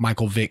pro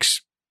Michael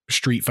Vick's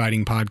street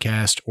fighting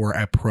podcast or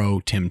a pro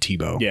Tim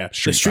Tebow. Yeah,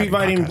 the street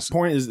fighting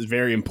point is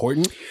very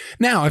important.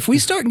 Now, if we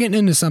start getting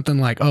into something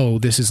like, oh,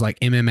 this is like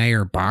MMA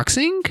or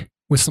boxing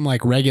with some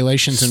like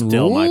regulations and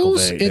Still rules, Michael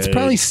Vick, it's dude.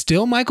 probably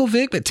still Michael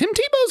Vick, but Tim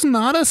Tebow's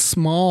not a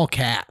small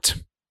cat.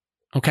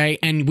 Okay,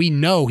 and we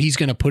know he's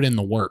going to put in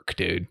the work,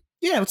 dude.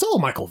 Yeah, it's all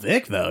Michael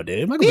Vick, though,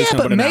 dude. Michael Vick's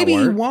gonna but put in that maybe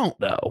he work. won't,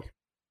 though.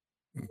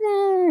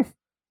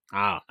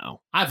 I don't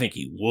know. I think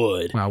he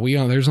would.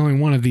 Well, there's only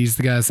one of these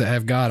guys that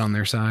have God on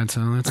their side, so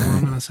that's all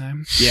I'm going to say.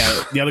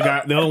 Yeah, the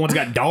other one's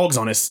got dogs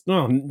on his.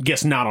 Well,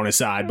 guess not on his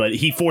side, but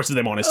he forces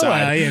them on his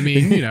side. I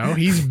mean,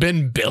 he's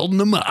been building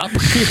them up.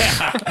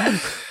 Yeah.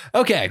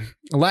 Okay,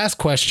 last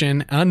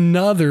question.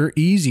 Another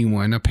easy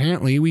one.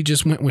 Apparently, we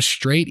just went with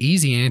straight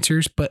easy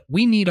answers, but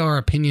we need our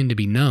opinion to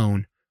be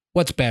known.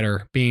 What's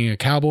better, being a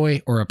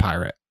cowboy or a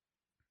pirate?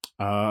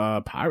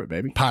 Pirate,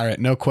 baby. Pirate,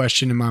 no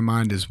question in my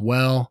mind as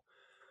well.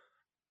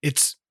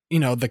 It's,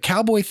 the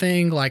cowboy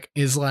thing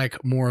is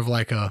like more of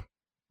like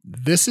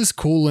this is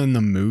cool in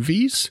the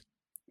movies,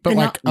 but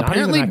like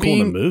apparently not being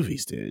cool in the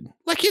movies, dude.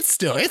 Like it's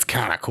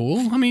kind of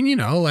cool. I mean,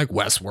 like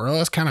Westworld,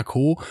 that's kind of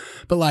cool.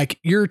 But like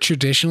you're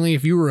traditionally,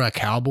 if you were a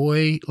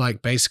cowboy,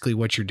 like basically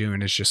what you're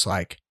doing is just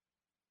like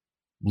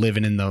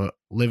living in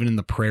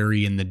the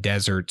prairie in the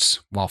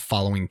deserts while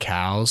following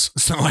cows.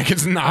 So like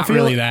it's not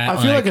really that.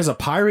 I feel like as a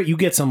pirate, you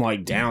get some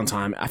like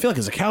downtime. I feel like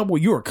as a cowboy,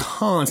 you are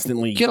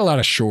constantly get a lot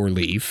of shore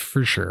leave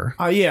for sure.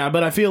 Yeah,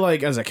 but I feel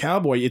like as a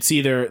cowboy, it's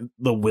either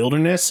the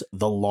wilderness,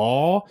 the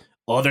law,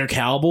 other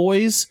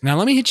cowboys. Now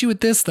let me hit you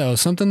with this though,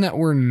 something that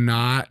we're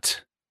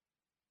not,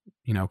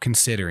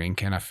 considering,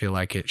 and I feel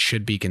like it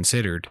should be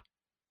considered.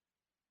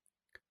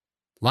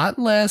 Lot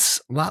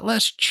less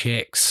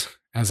chicks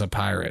as a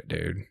pirate,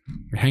 dude.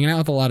 You're hanging out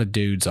with a lot of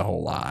dudes a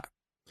whole lot.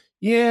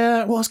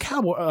 Yeah, well, as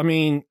cowboy, I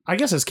mean, I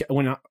guess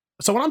when I'm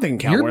thinking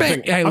cowboy, I'm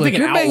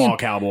thinking outlaw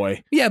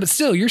cowboy. Yeah, but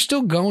still, you're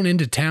still going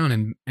into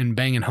town and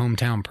banging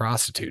hometown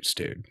prostitutes,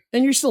 dude.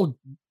 And you're still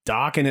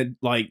docking at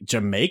like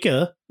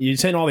Jamaica. You're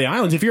hitting all the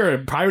islands. If you're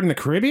a pirate in the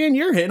Caribbean,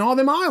 you're hitting all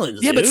them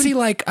islands. Yeah, dude. but see,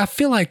 like, I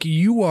feel like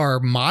you are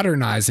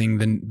modernizing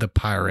the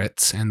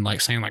pirates and like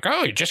saying like,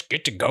 oh, you just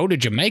get to go to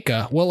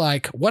Jamaica. Well,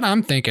 like what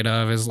I'm thinking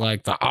of is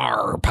like the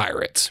R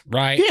pirates,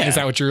 right? Yeah. Is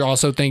that what you're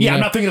also thinking? Yeah, of?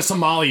 I'm not thinking of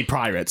Somali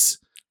pirates.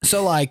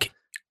 So like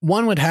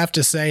one would have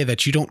to say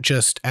that you don't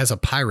just as a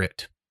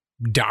pirate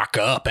dock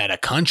up at a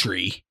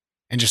country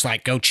and just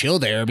like go chill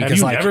there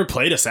because have you ever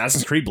played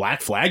Assassin's Creed Black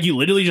Flag? You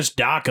literally just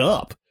dock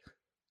up.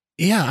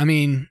 Yeah, I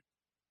mean,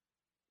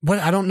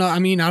 I don't know. I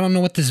mean, I don't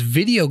know what this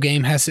video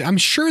game has to. I'm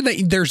sure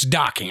that there's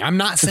docking. I'm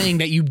not saying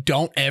that you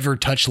don't ever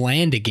touch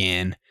land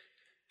again.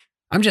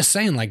 I'm just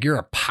saying, like, you're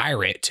a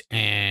pirate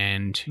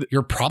and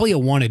you're probably a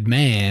wanted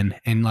man.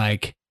 And,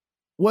 like,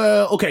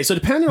 well, okay, so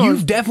depending on...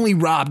 You've definitely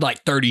robbed,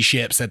 like, 30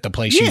 ships at the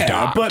place you've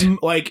docked. But,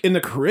 like, in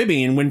the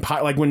Caribbean, when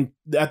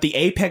at the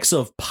apex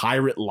of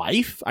pirate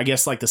life, I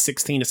guess, like, the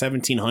 16 to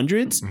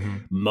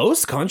 1700s,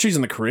 most countries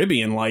in the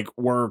Caribbean, like,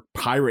 were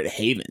pirate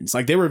havens.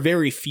 Like, there were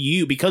very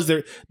few because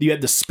you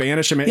had the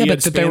Spanish... Yeah,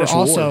 but they were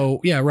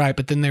also... Yeah, right,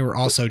 but then they were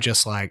also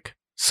just, like,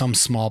 some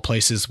small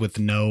places with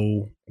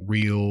no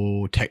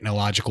real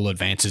technological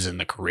advances in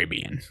the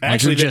Caribbean.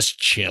 Actually, you're just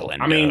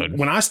chilling. I mean,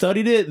 when I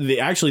studied it,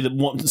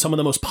 some of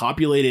the most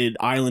populated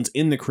islands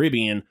in the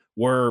Caribbean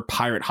were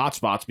pirate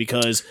hotspots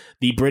because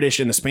the British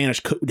and the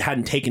Spanish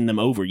hadn't taken them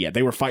over yet.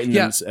 They were fighting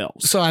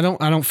themselves. So I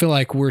don't feel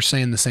like we're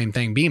saying the same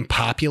thing. Being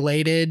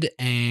populated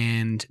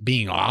and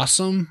being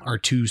awesome are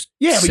two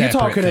but you're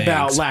talking things.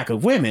 About lack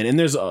of women, and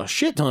there's a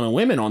shit ton of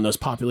women on those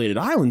populated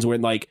islands where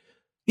like.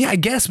 Yeah, I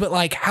guess, but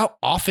like, how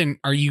often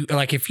are you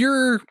like if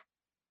you're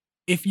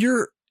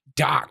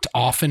docked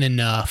often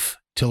enough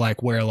to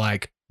like where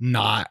like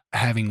not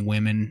having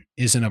women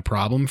isn't a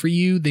problem for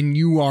you, then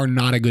you are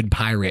not a good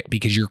pirate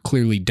because you're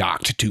clearly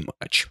docked too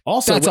much.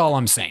 Also, that's all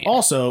I'm saying.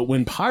 Also,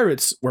 when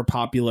pirates were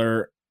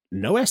popular,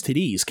 no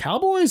STDs.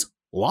 Cowboys,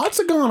 lots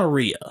of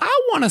gonorrhea.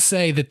 I want to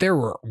say that there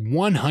were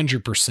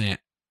 100%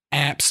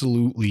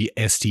 absolutely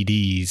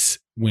STDs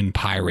when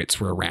pirates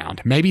were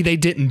around. Maybe they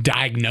didn't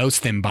diagnose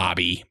them,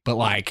 Bobby, but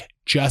like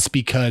just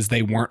because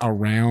they weren't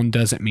around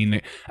doesn't mean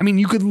that. I mean,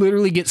 you could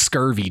literally get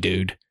scurvy,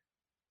 dude.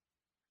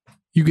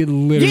 You could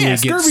literally get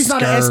scurvy's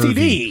not an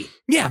STD.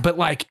 Yeah, but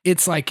like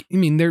it's like, I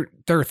mean, there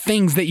are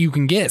things that you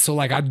can get. So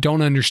like I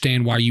don't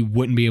understand why you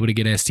wouldn't be able to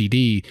get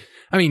STD.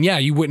 I mean, yeah,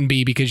 you wouldn't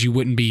be because you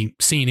wouldn't be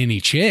seeing any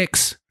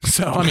chicks.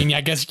 So I mean,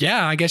 I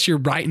guess you're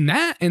right in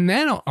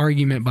that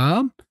argument,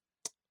 Bob.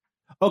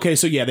 Okay,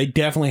 so yeah, they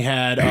definitely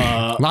had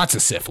lots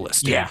of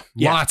syphilis. Dude. Yeah,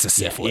 lots of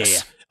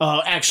syphilis.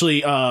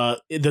 Actually,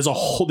 there's a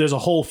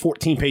whole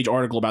 14-page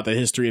article about the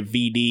history of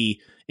VD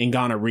and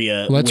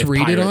gonorrhea. Let's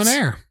read pirates. it on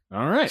air.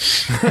 All right.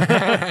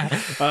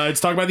 It's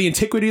talking about the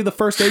antiquity of the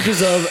first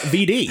stages of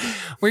VD.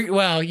 We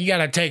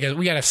got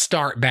to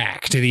start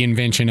back to the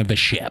invention of the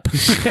ship.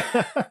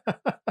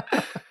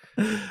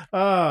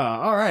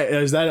 All right.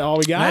 Is that all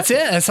we got? That's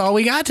it. That's all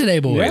we got today,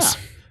 boys.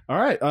 Yeah.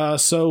 All right.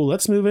 So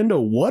let's move into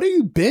what are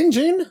you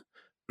binging?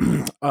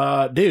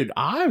 Dude,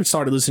 I've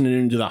started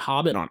listening to The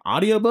Hobbit on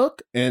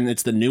audiobook, and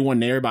it's the new one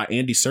narrated by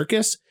Andy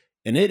Serkis,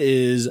 and it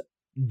is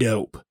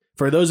dope.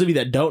 For those of you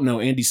that don't know,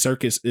 Andy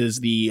Serkis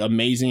is the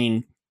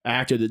amazing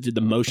actor that did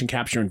the motion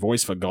capture and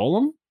voice for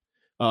Gollum.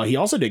 He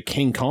also did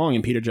King Kong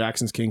in Peter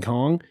Jackson's King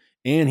Kong,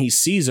 and he's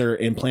Caesar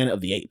in Planet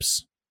of the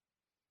Apes.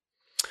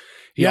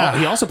 He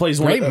also plays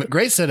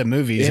great set of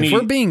movies. If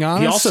we're being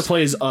honest, he also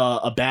plays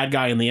a bad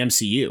guy in the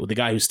MCU, the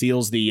guy who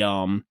steals the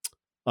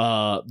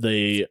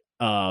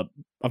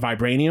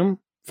vibranium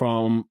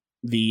from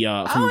the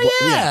gets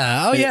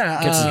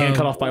his hand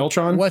cut off by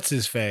Ultron. What's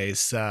his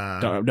face?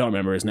 Don't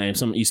remember his name.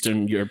 Some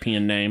Eastern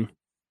European name.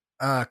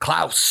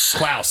 Klaus.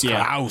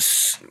 Yeah.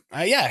 Klaus.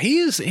 Yeah,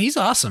 he's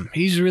awesome.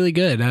 He's really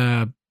good.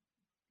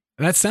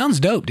 That sounds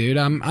dope, dude.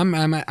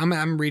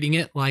 I'm reading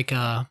it like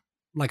a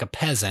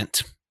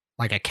peasant,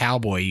 like a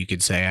cowboy, you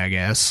could say, I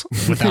guess,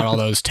 without all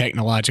those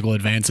technological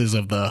advances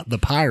of the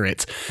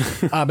pirates.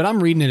 But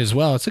I'm reading it as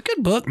well. It's a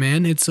good book,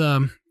 man. It's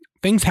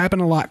things happen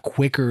a lot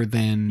quicker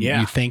than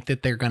you think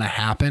that they're going to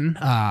happen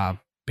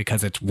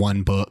because it's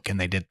one book and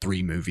they did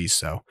 3 movies.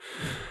 So,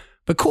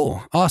 but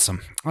cool. Awesome.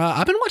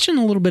 I've been watching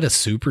a little bit of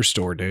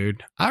Superstore,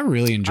 dude. I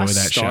really enjoy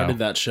that show. I started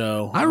that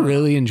show. I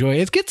really enjoy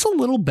it. It gets a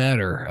little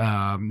better.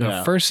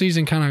 The first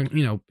season kind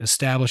of,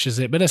 establishes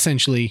it, but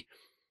essentially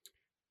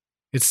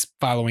it's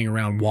following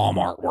around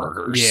Walmart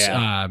workers.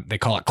 Yeah. They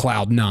call it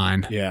Cloud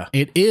 9. Yeah.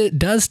 It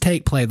does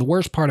take place. The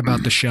worst part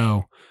about the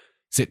show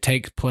is it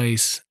takes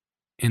place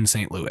in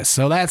St. Louis.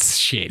 So that's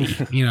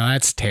shitty.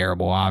 That's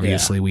terrible.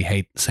 Obviously, we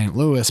hate St.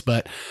 Louis,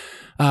 but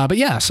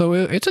yeah, so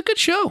it's a good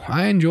show.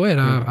 I enjoy it.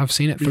 I've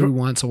seen it through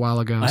once a while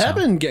ago. I have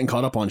been getting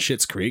caught up on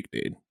Schitt's Creek,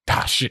 dude.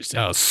 Gosh,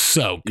 oh,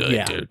 so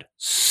good, dude.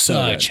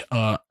 Such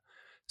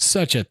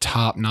a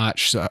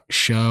top-notch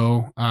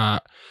show. I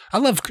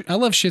love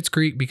Schitt's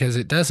Creek because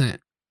it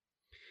doesn't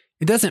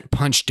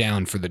punch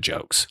down for the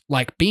jokes.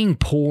 Like being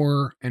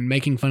poor and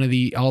making fun of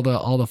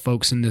all the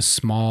folks in this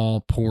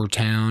small poor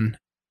town.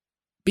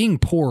 Being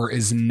poor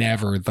is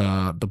never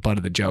the butt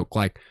of the joke.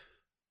 Like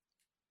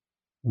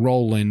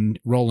rolling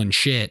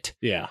shit.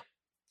 Yeah.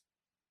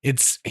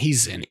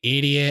 He's an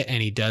idiot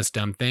and he does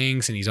dumb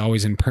things and he's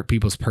always in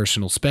people's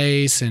personal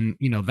space and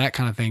that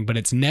kind of thing. But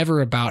it's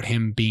never about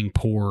him being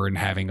poor and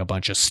having a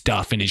bunch of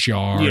stuff in his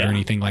yard or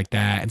anything like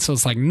that. And so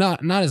it's like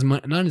not as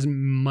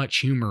much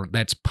humor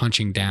that's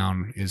punching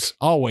down is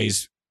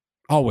always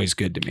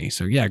good to me.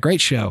 So yeah, great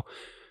show.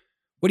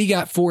 What do you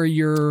got for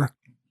your?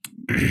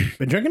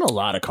 Been drinking a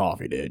lot of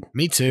coffee, dude.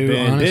 Me too.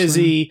 Been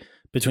busy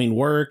between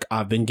work.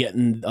 I've been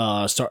getting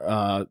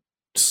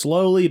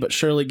slowly but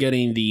surely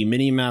getting the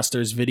Mini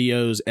Masters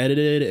videos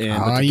edited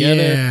and put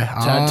together.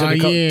 Yeah. So I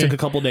took a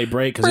couple day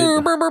break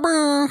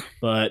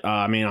but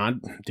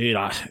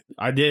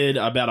I did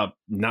about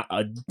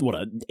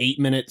an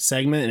 8-minute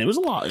segment and it was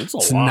a lot. It's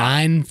lot.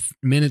 9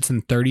 minutes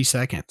and 30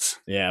 seconds.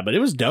 Yeah, but it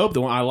was dope.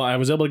 The one I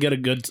was able to get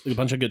a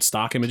bunch of good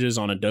stock images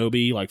on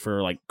Adobe,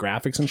 for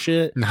graphics and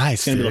shit. Nice.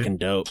 It's gonna be looking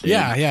dope. Dude.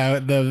 Yeah.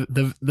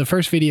 The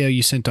first video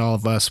you sent to all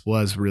of us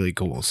was really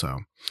cool. So.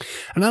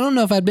 And I don't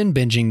know if I'd been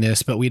binging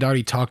this, but we'd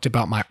already talked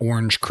about my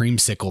orange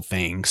creamsicle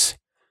things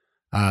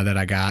that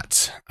I got.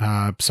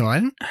 So I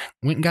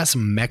went and got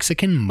some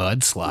Mexican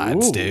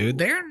mudslides, dude.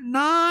 They're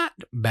not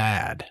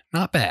bad.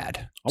 Not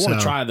bad. I want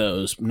to try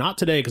those. Not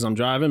today because I'm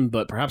driving,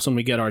 but perhaps when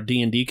we get our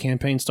D&D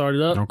campaign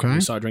started up, we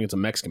start drinking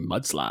some Mexican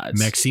mudslides.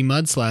 Mexi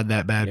mudslide,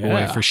 that bad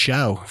boy, for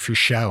show. For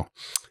show.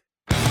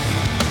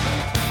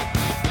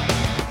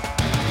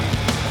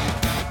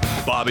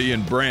 Bobby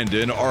and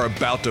Brandon are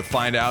about to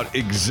find out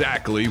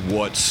exactly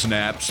what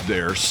snaps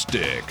their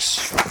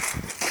sticks.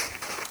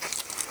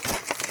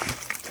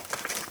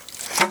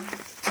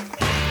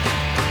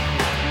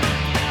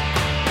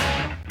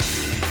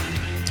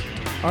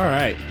 All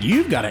right,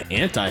 you've got an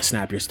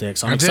anti-snap your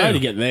sticks. I'm excited to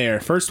get there.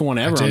 First one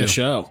ever on the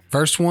show.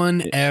 First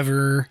one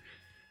ever.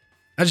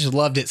 I just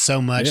loved it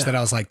so much that I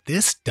was like,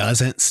 this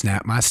doesn't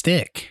snap my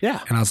stick.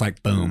 Yeah. And I was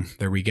like, boom,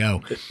 there we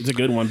go. It's a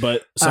good one.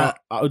 But do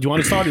you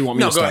want to start or do you want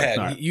me to start? No, go ahead.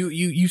 Right.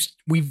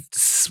 We've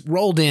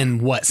rolled in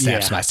what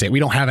snaps my stick. We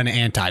don't have an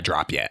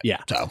anti-drop yet.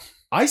 Yeah. So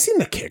icing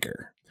the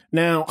kicker.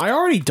 Now, I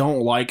already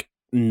don't like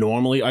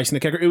normally icing the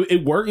kicker.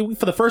 It worked.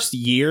 For the first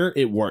year,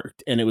 it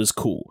worked and it was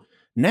cool.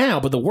 Now,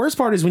 but the worst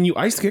part is when you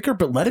ice the kicker,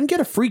 but let him get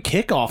a free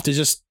kickoff to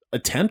just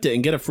attempt it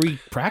and get a free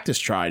practice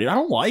try, dude. I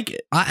don't like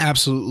it. I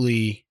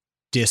absolutely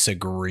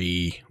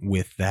disagree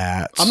with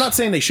that. I'm not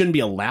saying they shouldn't be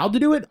allowed to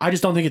do it. I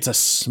just don't think it's a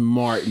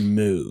smart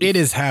move. It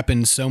has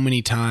happened so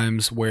many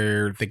times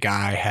where the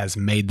guy has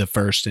made the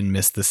first and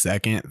missed the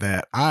second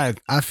that I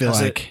feel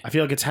like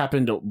it's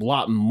happened a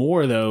lot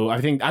more though.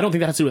 I don't think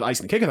that has to do with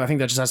icing the kicker. I think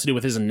that just has to do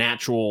with his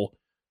naturally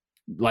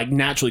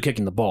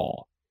kicking the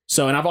ball.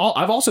 So, and I've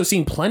also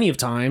seen plenty of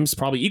times,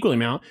 probably equally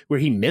amount, where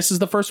he misses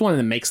the first one and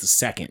then makes the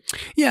second.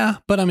 Yeah,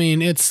 but I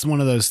mean, it's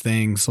one of those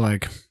things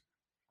like.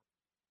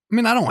 I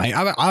mean, I don't hate.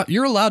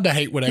 You're allowed to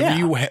hate whatever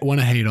you want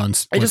to hate on.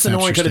 It's just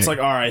annoying because it's like,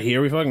 all right, here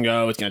we fucking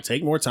go. It's going to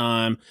take more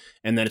time.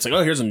 And then it's like,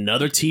 oh, here's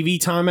another TV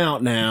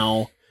timeout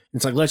now.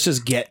 It's like, let's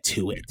just get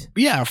to it.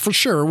 Yeah, for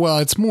sure. Well,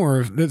 it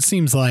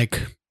seems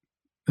like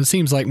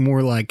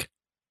more like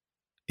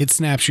it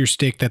snaps your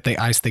stick that they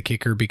ice the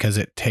kicker because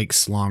it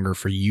takes longer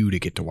for you to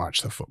get to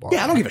watch the football.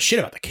 Yeah, I don't give a shit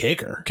about the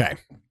kicker. Okay.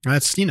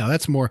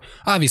 That's more,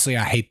 obviously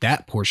I hate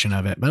that portion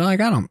of it, but like,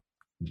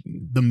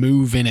 the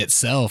move in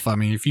itself. I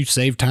mean, if you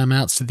save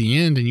timeouts to the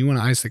end and you want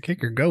to ice the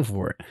kicker, go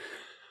for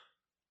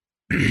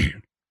it.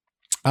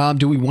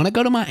 Do we want to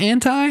go to my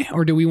anti,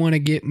 or do we want to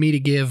get me to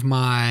give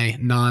my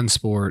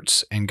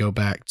non-sports and go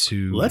back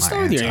to? Let's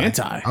start with your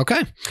anti.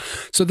 Okay,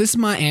 so this is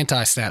my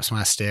anti. Snaps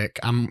my stick.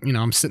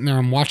 I'm sitting there.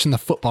 I'm watching the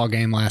football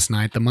game last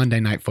night, the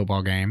Monday night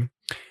football game,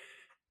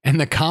 and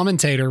the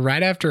commentator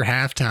right after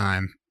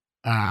halftime,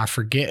 I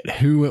forget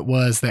who it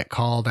was that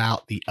called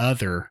out the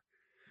other.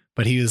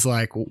 But he was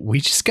like,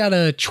 we just got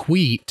a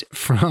tweet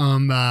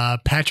from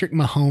Patrick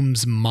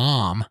Mahomes'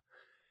 mom.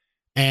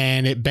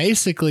 And it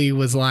basically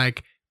was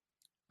like,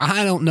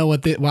 I don't know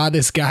why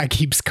this guy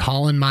keeps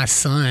calling my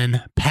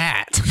son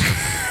Pat.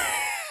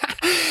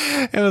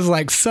 It was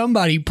like,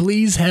 somebody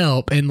please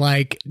help. And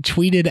like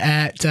tweeted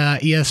at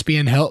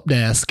ESPN Help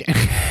Desk.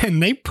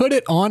 And they put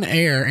it on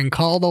air and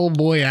called old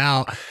boy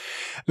out.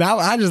 Now,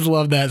 I just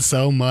love that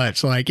so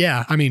much. Like,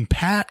 yeah, I mean,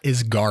 Pat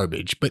is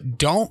garbage, but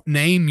don't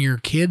name your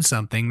kid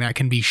something that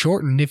can be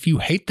shortened if you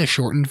hate the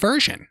shortened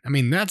version. I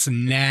mean, that's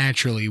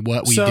naturally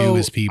what we do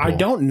as people. I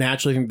don't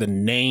naturally think the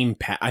name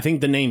Pat. I think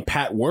the name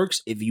Pat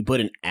works if you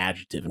put an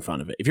adjective in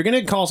front of it. If you're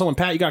going to call someone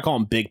Pat, you got to call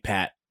him Big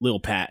Pat,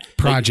 Little Pat,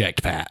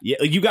 Project Pat.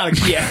 Yeah, you got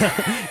to.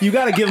 Yeah, you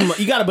got to give him.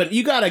 You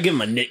got to give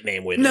him a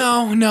nickname with it.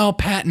 No,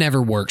 Pat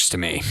never works to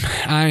me.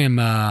 I am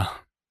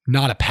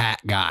not a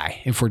Pat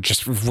guy, if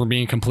we're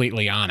being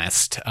completely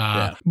honest.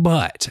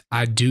 But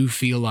I do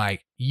feel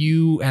like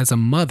you as a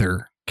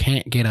mother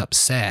can't get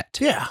upset.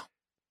 Yeah.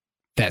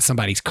 That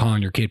somebody's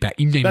calling your kid Pat.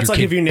 That's like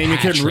if you name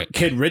your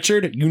kid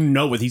Richard, you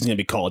know what he's going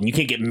to be called. And you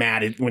can't get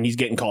mad when he's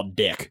getting called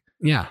Dick.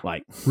 Yeah.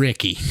 Like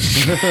Ricky.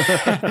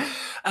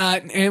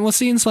 And we'll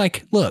see. It's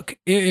like, look,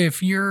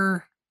 if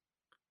your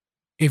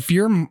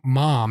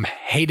mom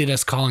hated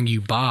us calling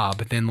you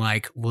Bob, then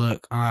like,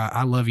 look,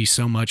 I love you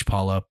so much,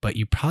 Paula, but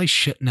you probably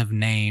shouldn't have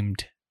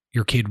named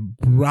your kid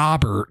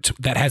Robert.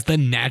 That has the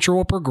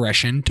natural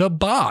progression to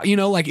Bob,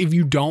 like if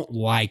you don't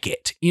like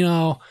it,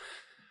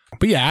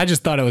 But yeah, I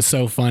just thought it was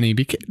so funny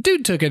because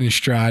dude took it in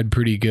stride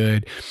pretty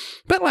good.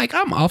 But like,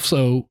 I'm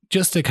also,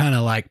 just to kind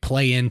of like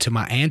play into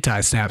my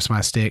anti-snaps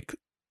my stick,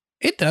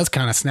 it does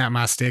kind of snap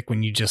my stick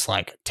when you just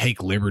like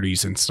take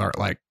liberties and start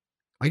like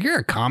you're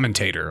a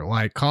commentator,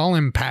 like call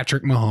him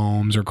Patrick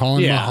Mahomes or call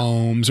him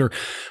Mahomes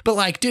but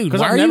like, dude,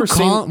 why are you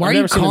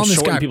calling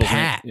this guy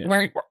Pat?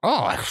 Yeah.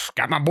 I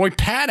got my boy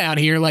Pat out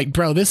here. Like,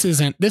 bro, this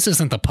isn't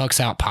the Pucks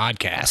Out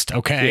podcast.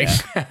 Okay.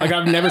 Yeah. Like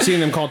I've never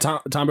seen them call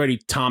Tom Brady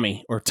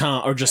Tommy or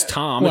Tom or just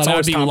Tom. Well, that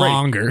would be Tom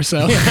longer. Brady.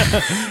 So,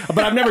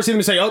 but I've never seen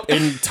them say, oh,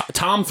 and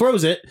Tom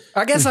throws it.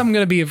 I guess I'm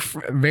going to be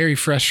very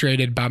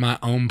frustrated by my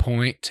own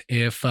point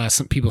if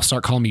some people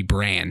start calling me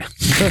Bran.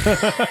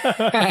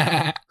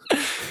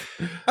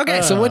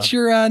 Okay, so what's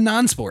your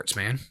non-sports,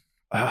 man?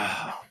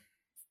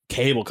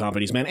 Cable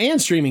companies, man, and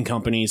streaming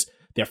companies.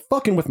 They're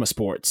fucking with my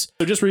sports.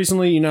 So just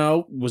recently,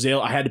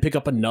 I had to pick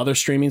up another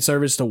streaming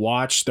service to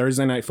watch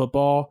Thursday Night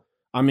Football.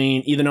 I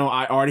mean, even though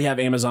I already have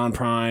Amazon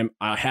Prime,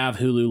 I have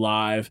Hulu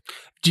Live.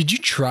 Did you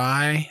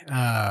try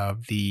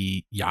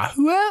the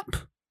Yahoo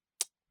app?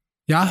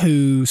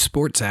 Yahoo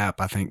Sports app,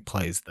 I think,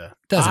 plays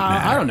doesn't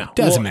matter. I don't know.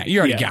 Doesn't matter. You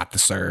already got the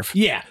serve.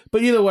 Yeah.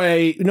 But either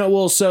way,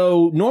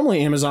 so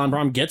normally Amazon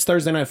Prime gets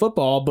Thursday Night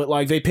Football, but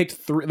like they picked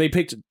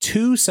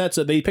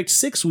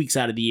 6 weeks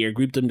out of the year,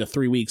 grouped them to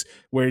 3 weeks,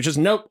 where it's just,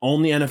 nope,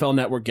 only NFL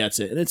Network gets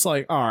it. And it's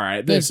like, all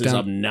right, this is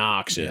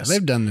obnoxious. Yeah,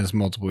 they've done this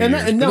multiple years.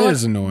 It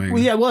is annoying.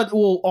 Well, yeah,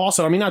 well,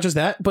 also, I mean, not just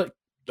that, but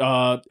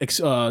what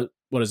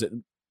is it?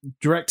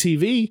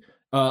 DirecTV,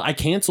 I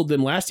canceled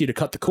them last year to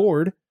cut the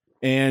cord.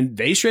 And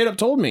they straight up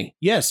told me,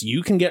 yes,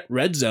 you can get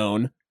Red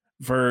Zone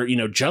for,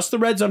 just the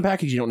Red Zone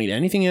package. You don't need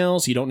anything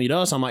else. You don't need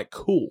us. I'm like,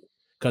 cool.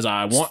 Because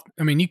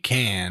you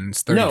can.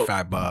 It's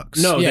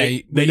 $35. No,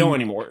 they don't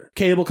anymore.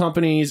 Cable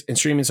companies and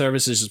streaming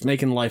services just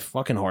making life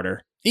fucking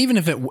harder. Even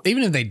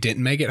if they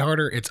didn't make it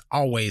harder, it's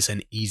always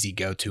an easy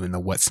go-to in the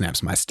What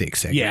Snaps My Stick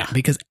segment. Yeah.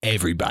 Because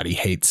everybody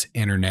hates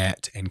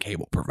internet and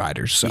cable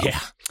providers. So, yeah.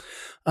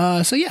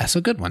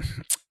 So good one.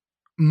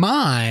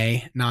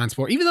 my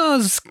non-sport, even though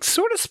it's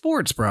sort of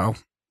sports, bro.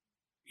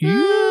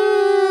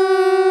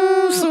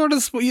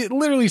 It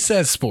literally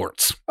says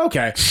sports.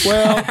 Okay.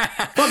 Well,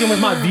 fucking with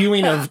my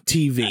viewing of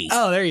TV.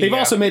 Oh, there you go. They've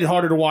also made it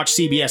harder to watch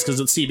CBS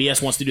because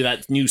CBS wants to do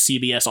that new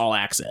CBS All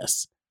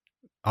Access.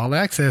 All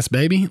Access,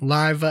 baby.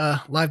 Live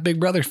Big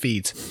Brother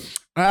feeds.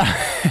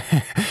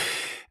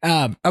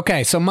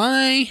 Okay, so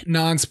my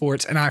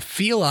non-sports, and I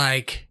feel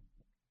like,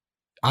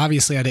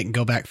 obviously I didn't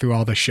go back through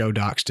all the show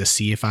docs to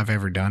see if I've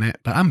ever done it,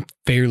 but I'm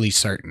fairly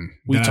certain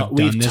we've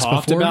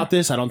talked about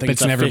this. I don't think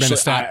it's never been a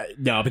stat.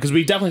 No, because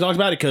we definitely talked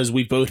about it because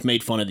we both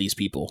made fun of these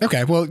people.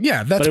 Okay, well,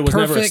 yeah, that's a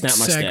perfect Snap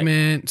My Stick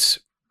segment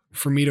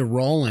for me to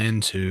roll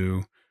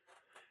into.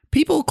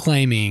 People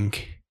claiming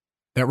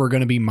that we're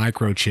going to be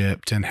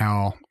microchipped and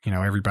how,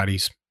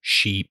 everybody's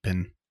sheep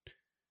and,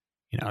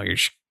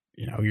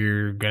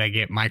 you're going to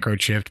get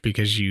microchipped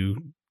because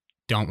you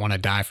don't want to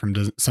die from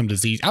some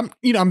disease.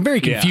 I'm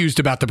very confused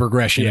about the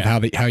progression of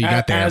how you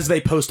got there. As they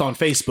post on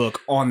Facebook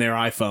on their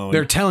iPhone.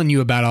 They're telling you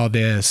about all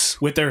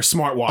this with their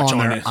smartwatch on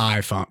their it.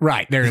 iPhone.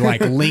 Right. They're like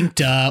linked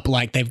up,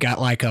 like they've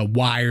got like a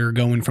wire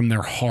going from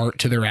their heart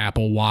to their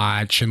Apple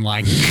Watch. And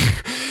like,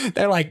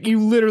 they're like, you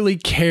literally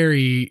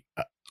carry,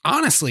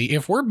 honestly,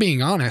 if we're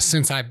being honest,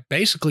 since I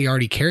basically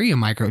already carry a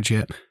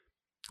microchip,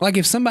 like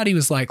if somebody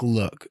was like,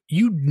 look,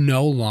 you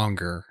no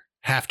longer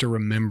have to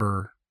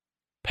remember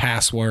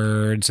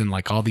passwords and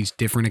like all these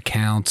different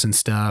accounts and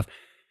stuff.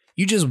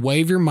 You just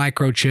wave your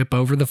microchip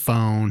over the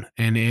phone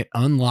and it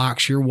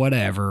unlocks your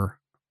whatever.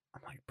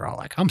 I'm like, bro,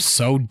 like I'm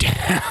so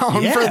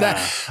down for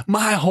that.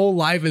 My whole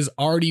life is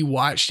already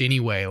watched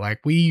anyway. Like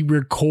we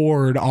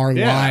record our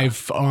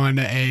life on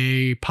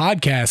a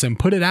podcast and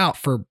put it out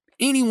for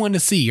anyone to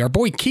see. Our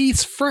boy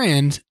Keith's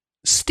friend,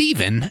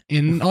 Steven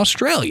in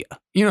Australia.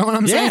 You know what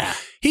I'm saying?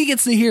 He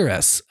gets to hear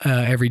us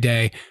every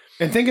day.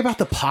 And think about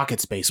the pocket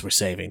space we're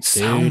saving, dude.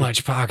 So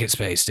much pocket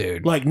space,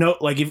 dude.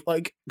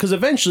 Because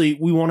eventually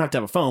we won't have to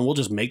have a phone. We'll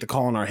just make the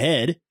call in our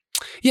head.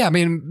 Yeah, I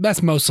mean,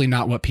 that's mostly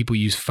not what people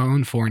use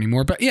phone for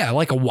anymore. But yeah,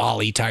 like a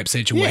Wally type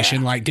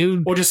situation. Like,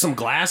 dude. Or just some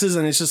glasses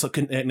and it's just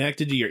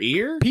connected to your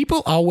ear.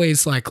 People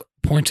always like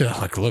point to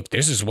like, look,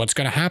 this is what's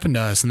going to happen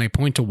to us. And they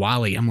point to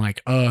Wally. I'm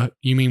like,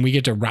 you mean we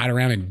get to ride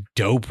around in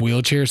dope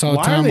wheelchairs all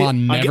the time while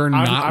watching?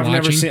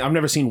 I've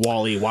never seen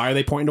Wally. Why are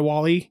they pointing to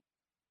Wally?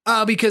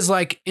 Because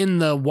like in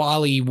the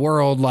Wally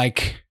world,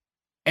 like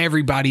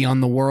everybody on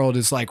the world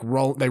is like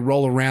they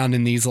roll around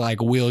in these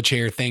like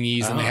wheelchair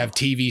thingies and they have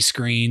TV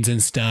screens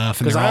and stuff.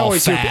 Because I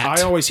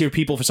always hear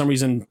people for some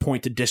reason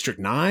point to District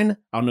 9.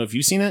 I don't know if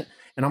you've seen it.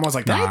 And I'm always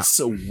like, that's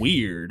so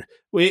weird.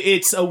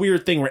 It's a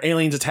weird thing where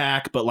aliens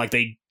attack, but like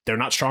they're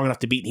not strong enough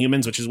to beat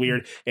humans, which is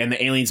weird. And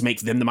the aliens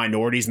make them the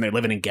minorities and they're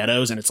living in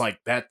ghettos. And it's like,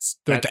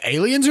 the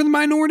aliens are the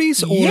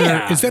minorities? Or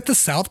is that the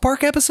South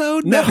Park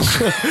episode? No.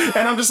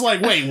 And I'm just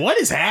like, wait, what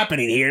is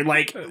happening here?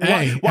 Like,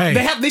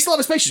 they still have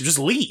a spaceship. Just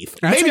leave.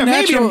 Maybe I'm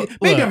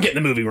getting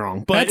the movie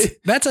wrong, but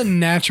that's a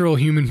natural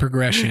human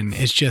progression.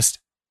 It's just,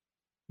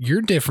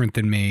 you're different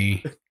than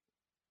me.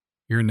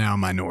 You're now a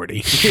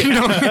minority. So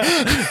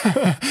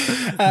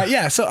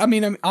I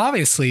mean,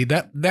 obviously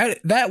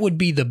that would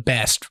be the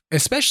best,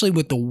 especially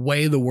with the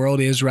way the world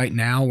is right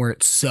now, where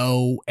it's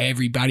so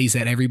everybody's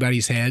at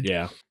everybody's head.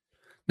 Yeah,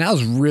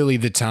 now's really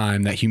the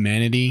time that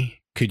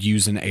humanity could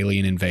use an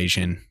alien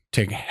invasion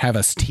to have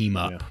us team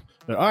up.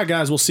 Yeah. All right,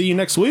 guys, we'll see you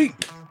next week.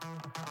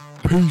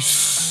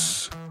 Peace.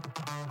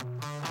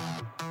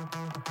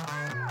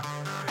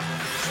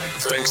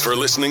 Thanks for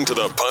listening to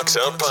the Pucks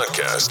Out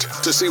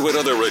Podcast. To see what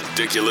other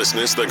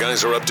ridiculousness the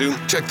guys are up to,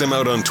 check them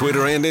out on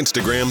Twitter and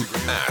Instagram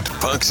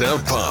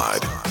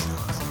 @PucksOutPod.